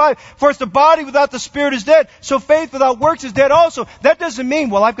 2:25. For it's the body without the spirit is dead. So faith without works is dead also. That doesn't mean,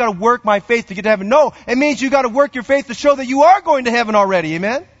 well, I've got to work my faith to get to heaven. No, it means you've got to work your faith to show that you are going to heaven already.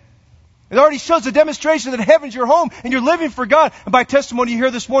 Amen? It already shows a demonstration that heaven's your home and you're living for God. And by testimony you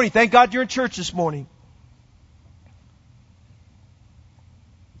hear this morning, thank God you're in church this morning.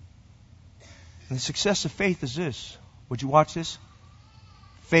 And the success of faith is this. Would you watch this?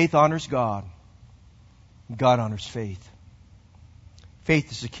 Faith honors God. God honors faith.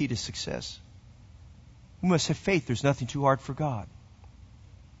 Faith is the key to success. We must have faith. There's nothing too hard for God.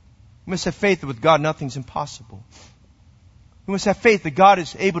 We must have faith that with God nothing's impossible. We must have faith that God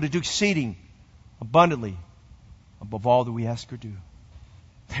is able to do exceeding abundantly above all that we ask or do.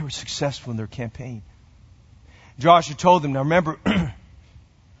 They were successful in their campaign. Joshua told them, now remember,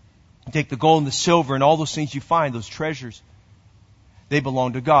 take the gold and the silver and all those things you find, those treasures, they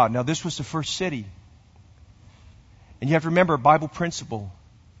belong to God. Now this was the first city. And you have to remember a Bible principle,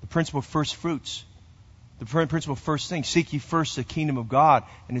 the principle of first fruits, the principle of first things. Seek ye first the kingdom of God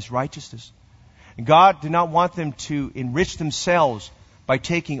and His righteousness. And God did not want them to enrich themselves by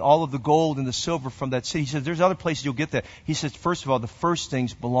taking all of the gold and the silver from that city. He says, there's other places you'll get that. He says, first of all, the first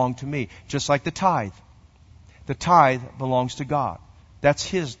things belong to me. Just like the tithe. The tithe belongs to God. That's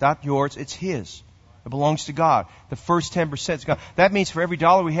His, not yours, it's His. It belongs to God. The first 10% is God. That means for every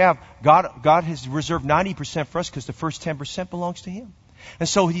dollar we have, God has reserved 90% for us because the first 10% belongs to Him. And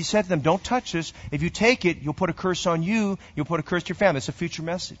so He said to them, don't touch this. If you take it, you'll put a curse on you. You'll put a curse to your family. It's a future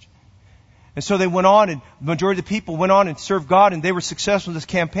message. And so they went on, and the majority of the people went on and served God, and they were successful in this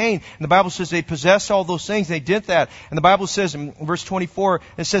campaign. And the Bible says they possessed all those things. They did that. And the Bible says in verse 24,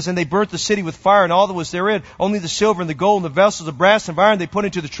 it says, and they burnt the city with fire and all that was therein. Only the silver and the gold and the vessels of brass and of iron they put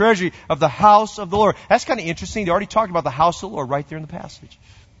into the treasury of the house of the Lord. That's kind of interesting. They already talked about the house of the Lord right there in the passage.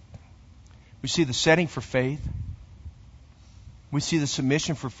 We see the setting for faith. We see the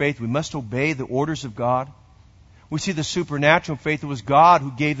submission for faith. We must obey the orders of God. We see the supernatural faith. It was God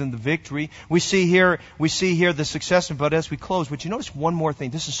who gave them the victory. We see here the success. But as we close, would you notice one more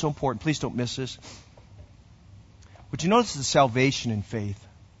thing? This is so important. Please don't miss this. Would you notice the salvation in faith?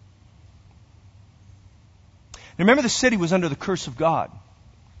 Now remember, the city was under the curse of God,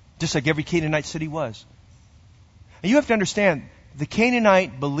 just like every Canaanite city was. And you have to understand, the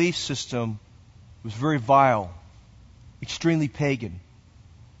Canaanite belief system was very vile, extremely pagan,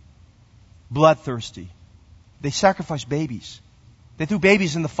 bloodthirsty. They sacrificed babies. They threw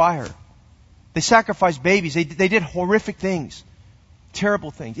babies in the fire. They sacrificed babies. They did horrific things, terrible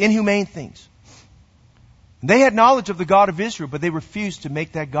things, inhumane things. They had knowledge of the God of Israel, but they refused to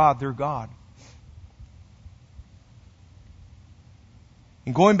make that God their God.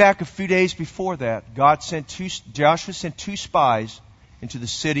 And going back a few days before that, Joshua sent two spies into the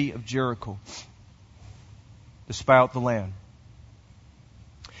city of Jericho to spy out the land.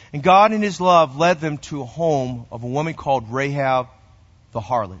 And God in His love led them to a home of a woman called Rahab the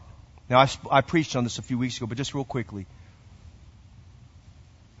harlot. Now, I preached on this a few weeks ago, but just real quickly.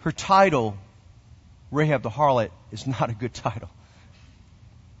 Her title, Rahab the harlot, is not a good title.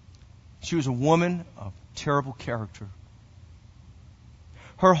 She was a woman of terrible character.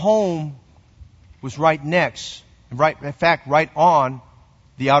 Her home was right next, in fact, right on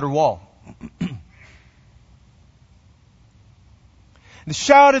the outer wall. The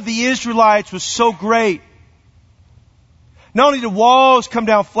shout of the Israelites was so great. Not only did walls come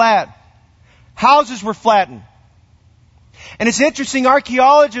down flat, houses were flattened. And it's interesting,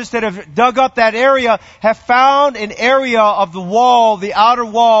 archaeologists that have dug up that area have found an area of the wall, the outer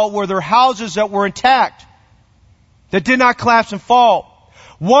wall, where there are houses that were intact, that did not collapse and fall.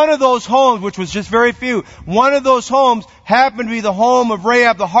 One of those homes, which was just very few, one of those homes happened to be the home of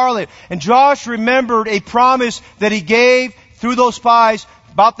Rahab the harlot. And Josh remembered a promise that he gave through those spies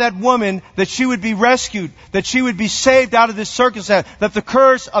about that woman, that she would be rescued, that she would be saved out of this circumstance, that the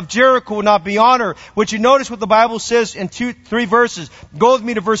curse of Jericho would not be on her. Would you notice what the Bible says in 3 verses? Go with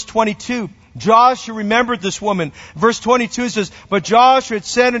me to verse 22. Joshua remembered this woman. Verse 22 says, "But Joshua had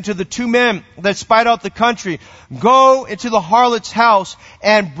said unto the two men that spied out the country, Go into the harlot's house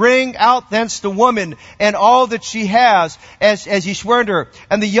and bring out thence the woman and all that she has, as ye swear unto her.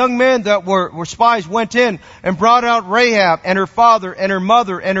 And the young men that were spies went in and brought out Rahab and her father and her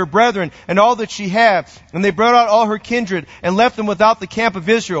mother and her brethren and all that she had. And they brought out all her kindred and left them without the camp of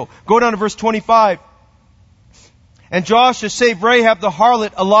Israel." Go down to verse 25. "And Joshua saved Rahab the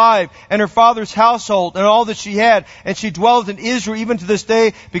harlot alive, and her father's household, and all that she had. And she dwelled in Israel even to this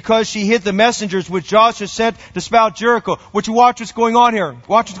day, because she hid the messengers which Joshua sent to spy out Jericho." Would you watch what's going on here?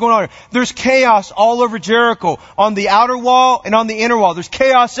 Watch what's going on here. There's chaos all over Jericho, on the outer wall and on the inner wall. There's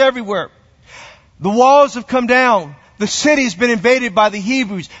chaos everywhere. The walls have come down. The city has been invaded by the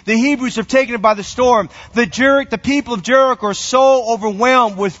Hebrews. The Hebrews have taken it by the storm. The people of Jericho are so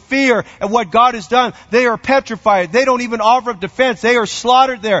overwhelmed with fear at what God has done. They are petrified. They don't even offer up defense. They are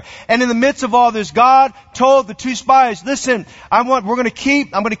slaughtered there. And in the midst of all this, God told the two spies, "Listen, I'm going to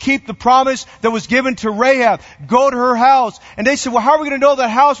keep the promise that was given to Rahab. Go to her house." And they said, "Well, how are we going to know that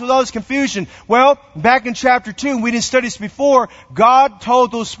house with all this confusion?" Well, back in chapter 2, we didn't study this before, God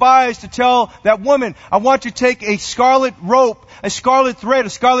told those spies to tell that woman, "I want you to take a scarlet rope, a scarlet thread, a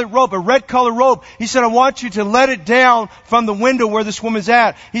scarlet rope, a red color rope." He said, "I want you to let it down from the window where this woman's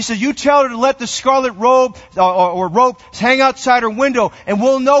at." He said, "You tell her to let the scarlet robe or rope hang outside her window, and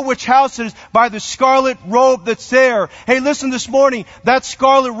we'll know which house it is by the scarlet robe that's there." Hey, listen this morning. That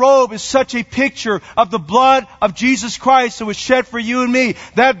scarlet robe is such a picture of the blood of Jesus Christ that was shed for you and me.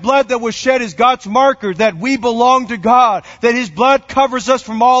 That blood that was shed is God's marker that we belong to God, that His blood covers us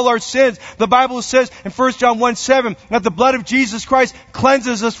from all our sins. The Bible says in 1 John 1:7 that the blood of Jesus Christ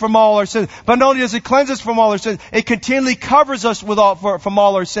cleanses us from all our sins. But not only does it cleanse us from all our sins, it continually covers us from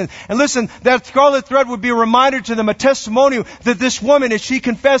all our sins. And listen, that scarlet thread would be a reminder to them, a testimonial that this woman, as she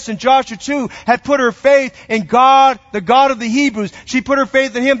confessed in Joshua 2, had put her faith in God, the God of the Hebrews. She put her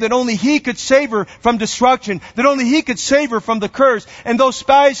faith in Him, that only He could save her from destruction, that only He could save her from the curse. And those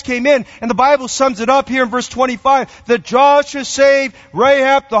spies came in, and the Bible sums it up here in verse 25, that Joshua saved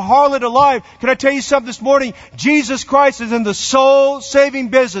Rahab the harlot alive. Can I tell you something this morning? Jesus Christ is in the soul-saving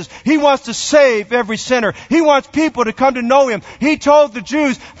business. He wants to save every sinner. He wants people to come to know Him. He told the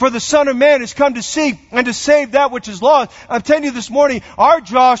Jews, "For the Son of Man has come to seek and to save that which is lost." I'm telling you this morning, our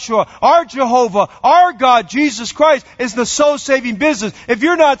Joshua, our Jehovah, our God, Jesus Christ, is the soul-saving business. If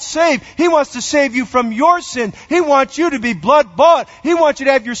you're not saved, He wants to save you from your sin. He wants you to be blood-bought. He wants you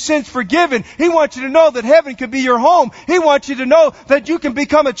to have your sins forgiven. He wants you to know that heaven can be your home. He wants you to know that you can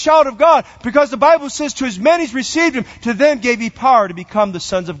become a child of God, because the Bible says, "To as many as received Him, to them gave He power to become the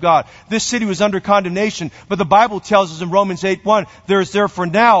sons of God." This city was under condemnation, but the Bible tells us in Romans 8:1, "There is therefore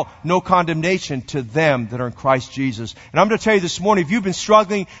now no condemnation to them that are in Christ Jesus." And I'm going to tell you this morning, if you've been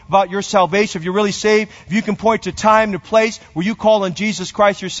struggling about your salvation, if you're really saved, if you can point to time, to place where you call on Jesus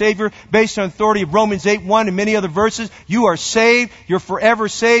Christ your Savior, based on authority of Romans 8:1 and many other verses, you are saved. You're forever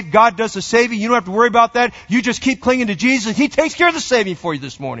saved. God does the saving. You don't have to worry about that. You just keep clinging to Jesus. He takes care of the saving for you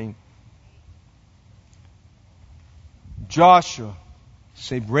this morning. Joshua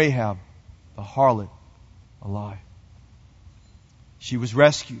saved Rahab the harlot alive. She was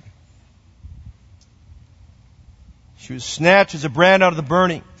rescued. She was snatched as a brand out of the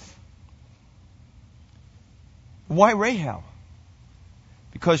burning. Why Rahab?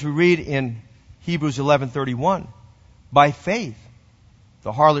 Because we read in Hebrews 11:31, by faith,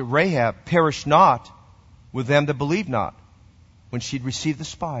 the harlot Rahab perished not with them that believed not, when she'd received the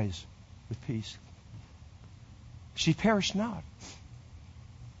spies with peace. She perished not.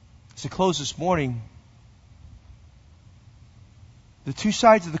 As I close this morning, the two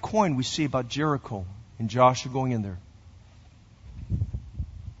sides of the coin we see about Jericho and Joshua going in there.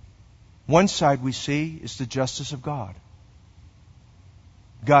 One side we see is the justice of God.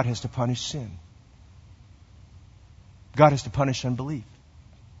 God has to punish sin. God has to punish unbelief.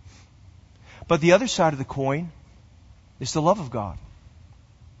 But the other side of the coin is the love of God.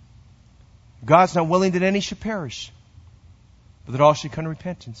 God's not willing that any should perish, but that all should come to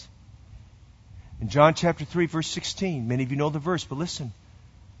repentance. In John chapter 3, verse 16, many of you know the verse, but listen.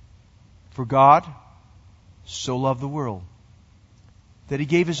 For God so loved the world, that He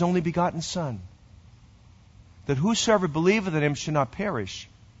gave His only begotten Son, that whosoever believeth in Him should not perish,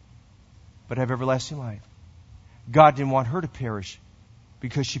 but have everlasting life. God didn't want her to perish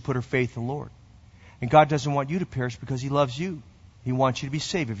because she put her faith in the Lord. And God doesn't want you to perish because He loves you. He wants you to be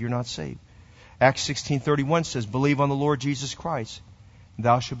saved if you're not saved. Acts 16:31 says, believe on the Lord Jesus Christ, and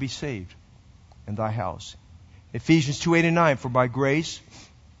thou shalt be saved, and thy house. Ephesians 2:8-9, for by grace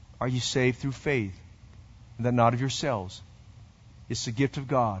are you saved through faith, and that not of yourselves. It's the gift of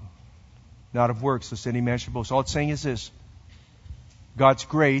God, not of works, lest any man should boast. All it's saying is this: God's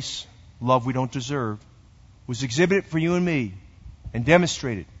grace, love we don't deserve, was exhibited for you and me and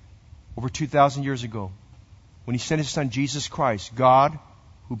demonstrated over 2,000 years ago when He sent His Son Jesus Christ, God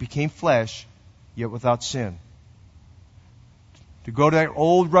who became flesh, yet without sin, to go to that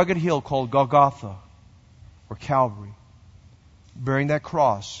old rugged hill called Golgotha or Calvary, bearing that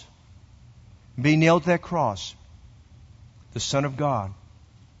cross, being nailed to that cross. The Son of God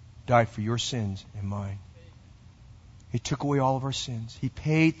died for your sins and mine. He took away all of our sins. He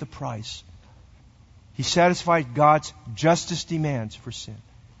paid the price. He satisfied God's justice demands for sin.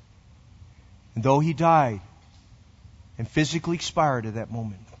 And though He died and physically expired at that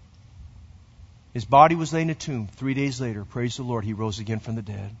moment, His body was laid in a tomb. 3 days later, praise the Lord, He rose again from the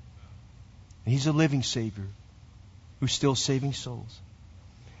dead. And He's a living Savior who's still saving souls.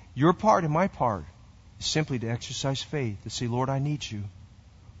 Your part and my part is simply to exercise faith, to say, Lord, I need You.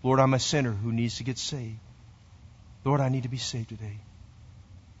 Lord, I'm a sinner who needs to get saved. Lord, I need to be saved today.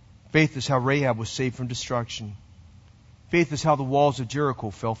 Faith is how Rahab was saved from destruction. Faith is how the walls of Jericho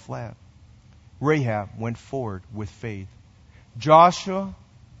fell flat. Rahab went forward with faith. Joshua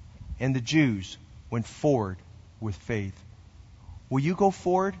and the Jews went forward with faith. Will you go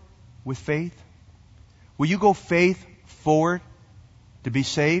forward with faith? Will you go faith forward to be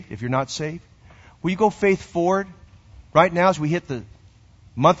saved if you're not saved? Will you go faith forward right now as we hit the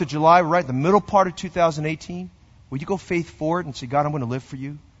month of July, right in the middle part of 2018? Will you go faith forward and say, God, I'm going to live for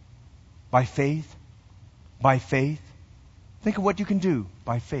You by faith? By faith? Think of what you can do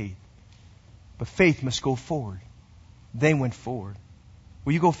by faith. But faith must go forward. They went forward.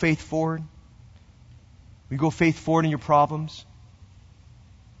 Will you go faith forward? Will you go faith forward in your problems?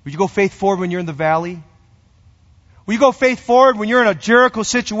 Will you go faith forward when you're in the valley? Will you go faith forward when you're in a Jericho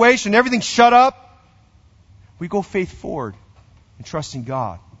situation, everything's shut up? Will you go faith forward and trust in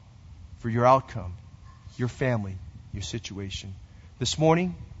God for your outcome, your family, your situation? This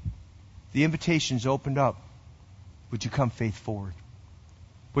morning, the invitation's opened up. Would you come faith forward?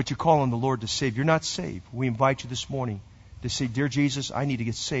 Would you call on the Lord to save? You're not saved. We invite you this morning to say, Dear Jesus, I need to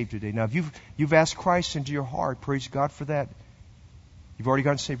get saved today. Now, if you've asked Christ into your heart, praise God for that. You've already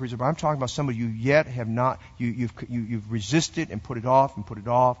gotten saved, praise God. But I'm talking about some of you yet have not. You've resisted and put it off and put it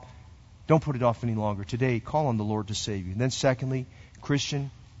off. Don't put it off any longer. Today, call on the Lord to save you. And then secondly,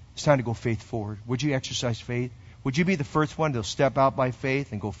 Christian, it's time to go faith forward. Would you exercise faith? Would you be the first one to step out by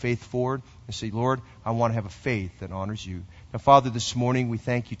faith and go faith forward and say, Lord, I want to have a faith that honors You. Now, Father, this morning we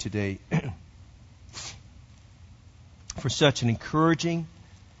thank You today for such an encouraging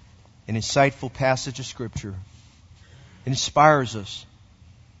and insightful passage of Scripture. It inspires us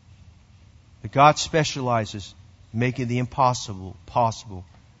that God specializes in making the impossible possible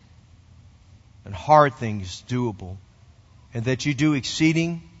and hard things doable, and that You do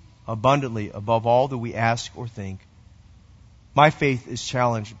exceeding abundantly above all that we ask or think. My faith is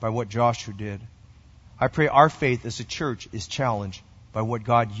challenged by what Joshua did. I pray our faith as a church is challenged by what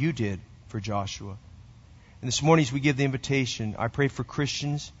God You did for Joshua. And this morning as we give the invitation, I pray for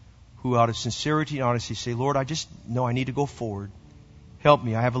Christians who out of sincerity and honesty say, Lord, I just know I need to go forward. Help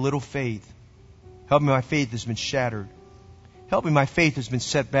me. I have a little faith. Help me. My faith has been shattered. Help me. My faith has been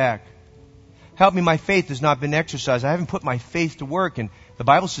set back. Help me. My faith has not been exercised. I haven't put my faith to work. And the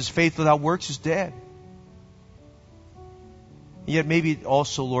Bible says faith without works is dead. And yet maybe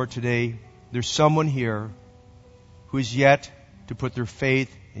also, Lord, today, there's someone here who is yet to put their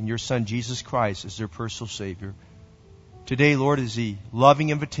faith in your Son, Jesus Christ, as their personal Savior. Today, Lord, is the loving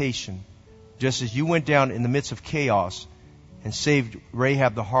invitation, just as you went down in the midst of chaos and saved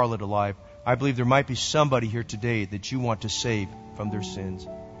Rahab the harlot alive. I believe there might be somebody here today that you want to save from their sins.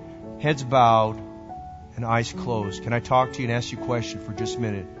 Heads bowed and eyes closed. Can I talk to you and ask you a question for just a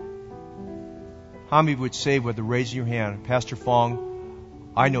minute? How many would say, whether raising your hand, Pastor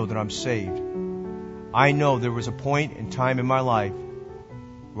Fong, I know that I'm saved. I know there was a point in time in my life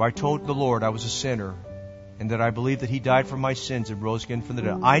where I told the Lord I was a sinner and that I believe that He died for my sins and rose again from the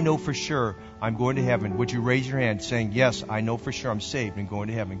dead. I know for sure I'm going to heaven. Would you raise your hand saying, yes, I know for sure I'm saved and going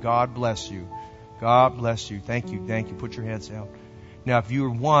to heaven? God bless you. God bless you. Thank you. Thank you. Put your hands down. Now, if you were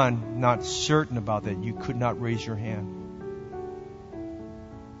one not certain about that, you could not raise your hand.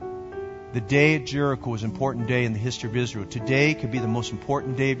 The day at Jericho was an important day in the history of Israel. Today could be the most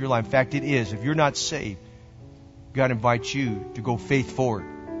important day of your life. In fact, it is. If you're not saved, God invites you to go faith forward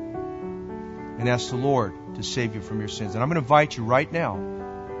and ask the Lord to save you from your sins. And I'm going to invite you right now,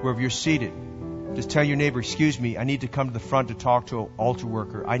 wherever you're seated, just tell your neighbor, excuse me, I need to come to the front to talk to an altar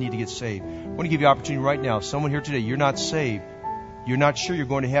worker. I need to get saved. I want to give you an opportunity right now. Someone here today, you're not saved. You're not sure you're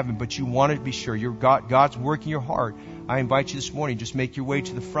going to heaven, but you want to be sure. God's working your heart. I invite you this morning, just make your way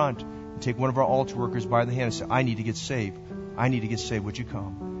to the front and take one of our altar workers by the hand and say, I need to get saved. I need to get saved. Would you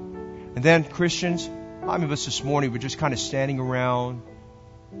come? And then, Christians, how many of us this morning were just kind of standing around,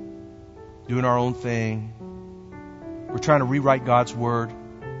 doing our own thing? We're trying to rewrite God's Word.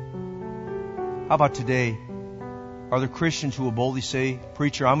 How about today? Are there Christians who will boldly say,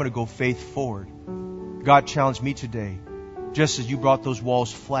 Preacher, I'm going to go faith forward? God challenged me today. Just as you brought those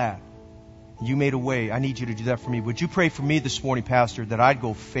walls flat, you made a way. I need you to do that for me. Would you pray for me this morning, Pastor, that I'd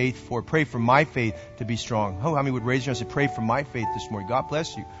go faith forward? Pray for my faith to be strong. How many would raise your hand and say, pray for my faith this morning? God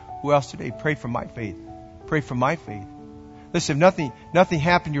bless you. Who else today? Pray for my faith. Pray for my faith. Listen, if nothing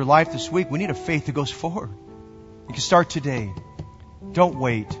happened in your life this week, we need a faith that goes forward. You can start today. Don't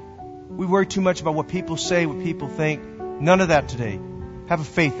wait. We worry too much about what people say, what people think. None of that today. Have a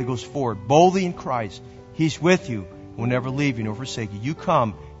faith that goes forward, boldly in Christ. He's with you. Will never leave you nor forsake you. You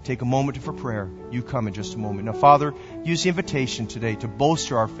come, take a moment for prayer. You come in just a moment. Now, Father, use the invitation today to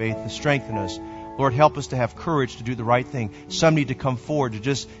bolster our faith, to strengthen us. Lord, help us to have courage to do the right thing. Some need to come forward to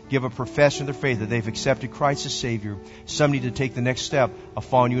just give a profession of their faith that they've accepted Christ as Savior. Some need to take the next step of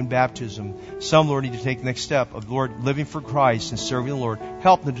following you in baptism. Some, Lord, need to take the next step of, Lord, living for Christ and serving the Lord.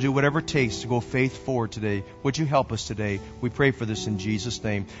 Help them to do whatever it takes to go faith forward today. Would you help us today? We pray for this in Jesus'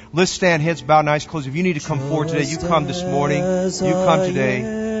 name. Let's stand, heads bowed and eyes closed. If you need to come forward today, you come this morning. You come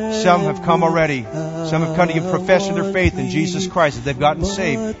today. Some have come already. Some have come to give profession of their faith in Jesus Christ that they've gotten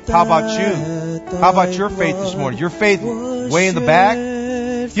saved. How about you? How about your faith this morning? Your faith way in the back?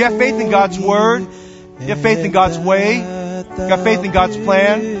 Do you have faith in God's Word? Do you have faith in God's way? Do you have faith in God's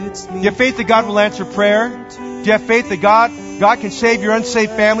plan? Do you have faith that God will answer prayer? Do you have faith that God can save your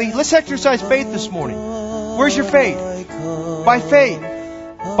unsaved family? Let's exercise faith this morning. Where's your faith? By faith.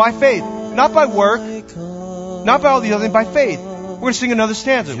 By faith. Not by work. Not by all the other things. By faith. We're going to sing another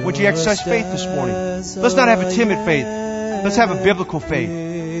stanza. Would you exercise faith this morning? Let's not have a timid faith. Let's have a biblical faith.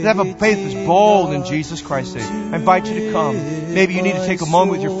 Let's have a faith that's bold in Jesus Christ's name. I invite you to come. Maybe you need to take a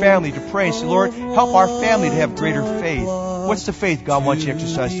moment with your family to pray and say, Lord, help our family to have greater faith. What's the faith God wants you to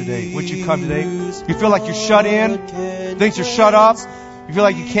exercise today? Would you come today? You feel like you're shut in? Things are shut up? You feel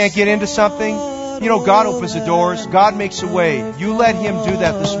like you can't get into something? You know, God opens the doors. God makes a way. You let Him do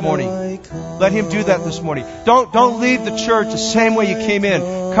that this morning. Let Him do that this morning. Don't leave the church the same way you came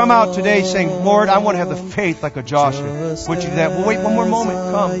in. Come out today saying, Lord, I want to have the faith like a Joshua. Would you do that? Well, wait one more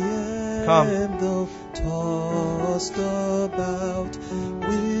moment. Come. Come. Tossed about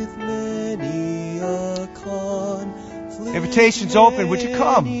with many a conflict. Invitation's open. Would you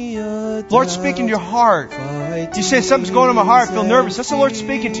come? Lord, speaking to your heart. You say, something's going on in my heart. I feel nervous. That's the Lord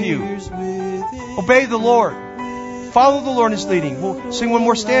speaking to you. Obey the Lord. Follow the Lord in His leading. We'll sing one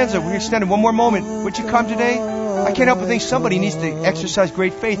more stanza. We're going to stand in one more moment. Would you come today? I can't help but think somebody needs to exercise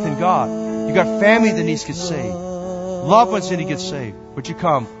great faith in God. You got family that needs to get saved. Loved ones need to get saved. Would you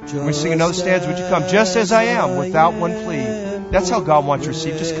come? We're going to sing another stanza. Would you come? Just as I am, without one plea. That's how God wants you to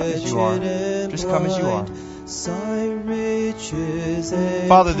receive. Just come as you are. Just come as you are.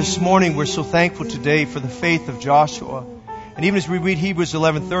 Father, this morning we're so thankful today for the faith of Joshua. And even as we read Hebrews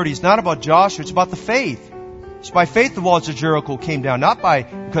 11:30, it's not about Joshua, it's about the faith. It's by faith the walls of Jericho came down, not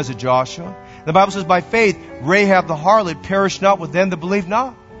because of Joshua. The Bible says by faith, Rahab the harlot perished not with them that believed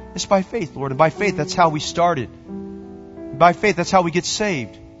not. It's by faith, Lord. And by faith, that's how we started. And by faith, that's how we get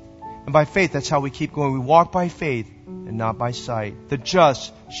saved. And by faith, that's how we keep going. We walk by faith and not by sight. The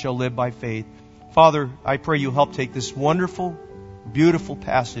just shall live by faith. Father, I pray you help take this wonderful, beautiful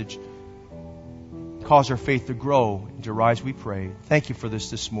passage, cause our faith to grow and to rise, we pray. Thank you for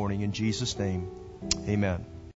this morning. In Jesus' name, amen.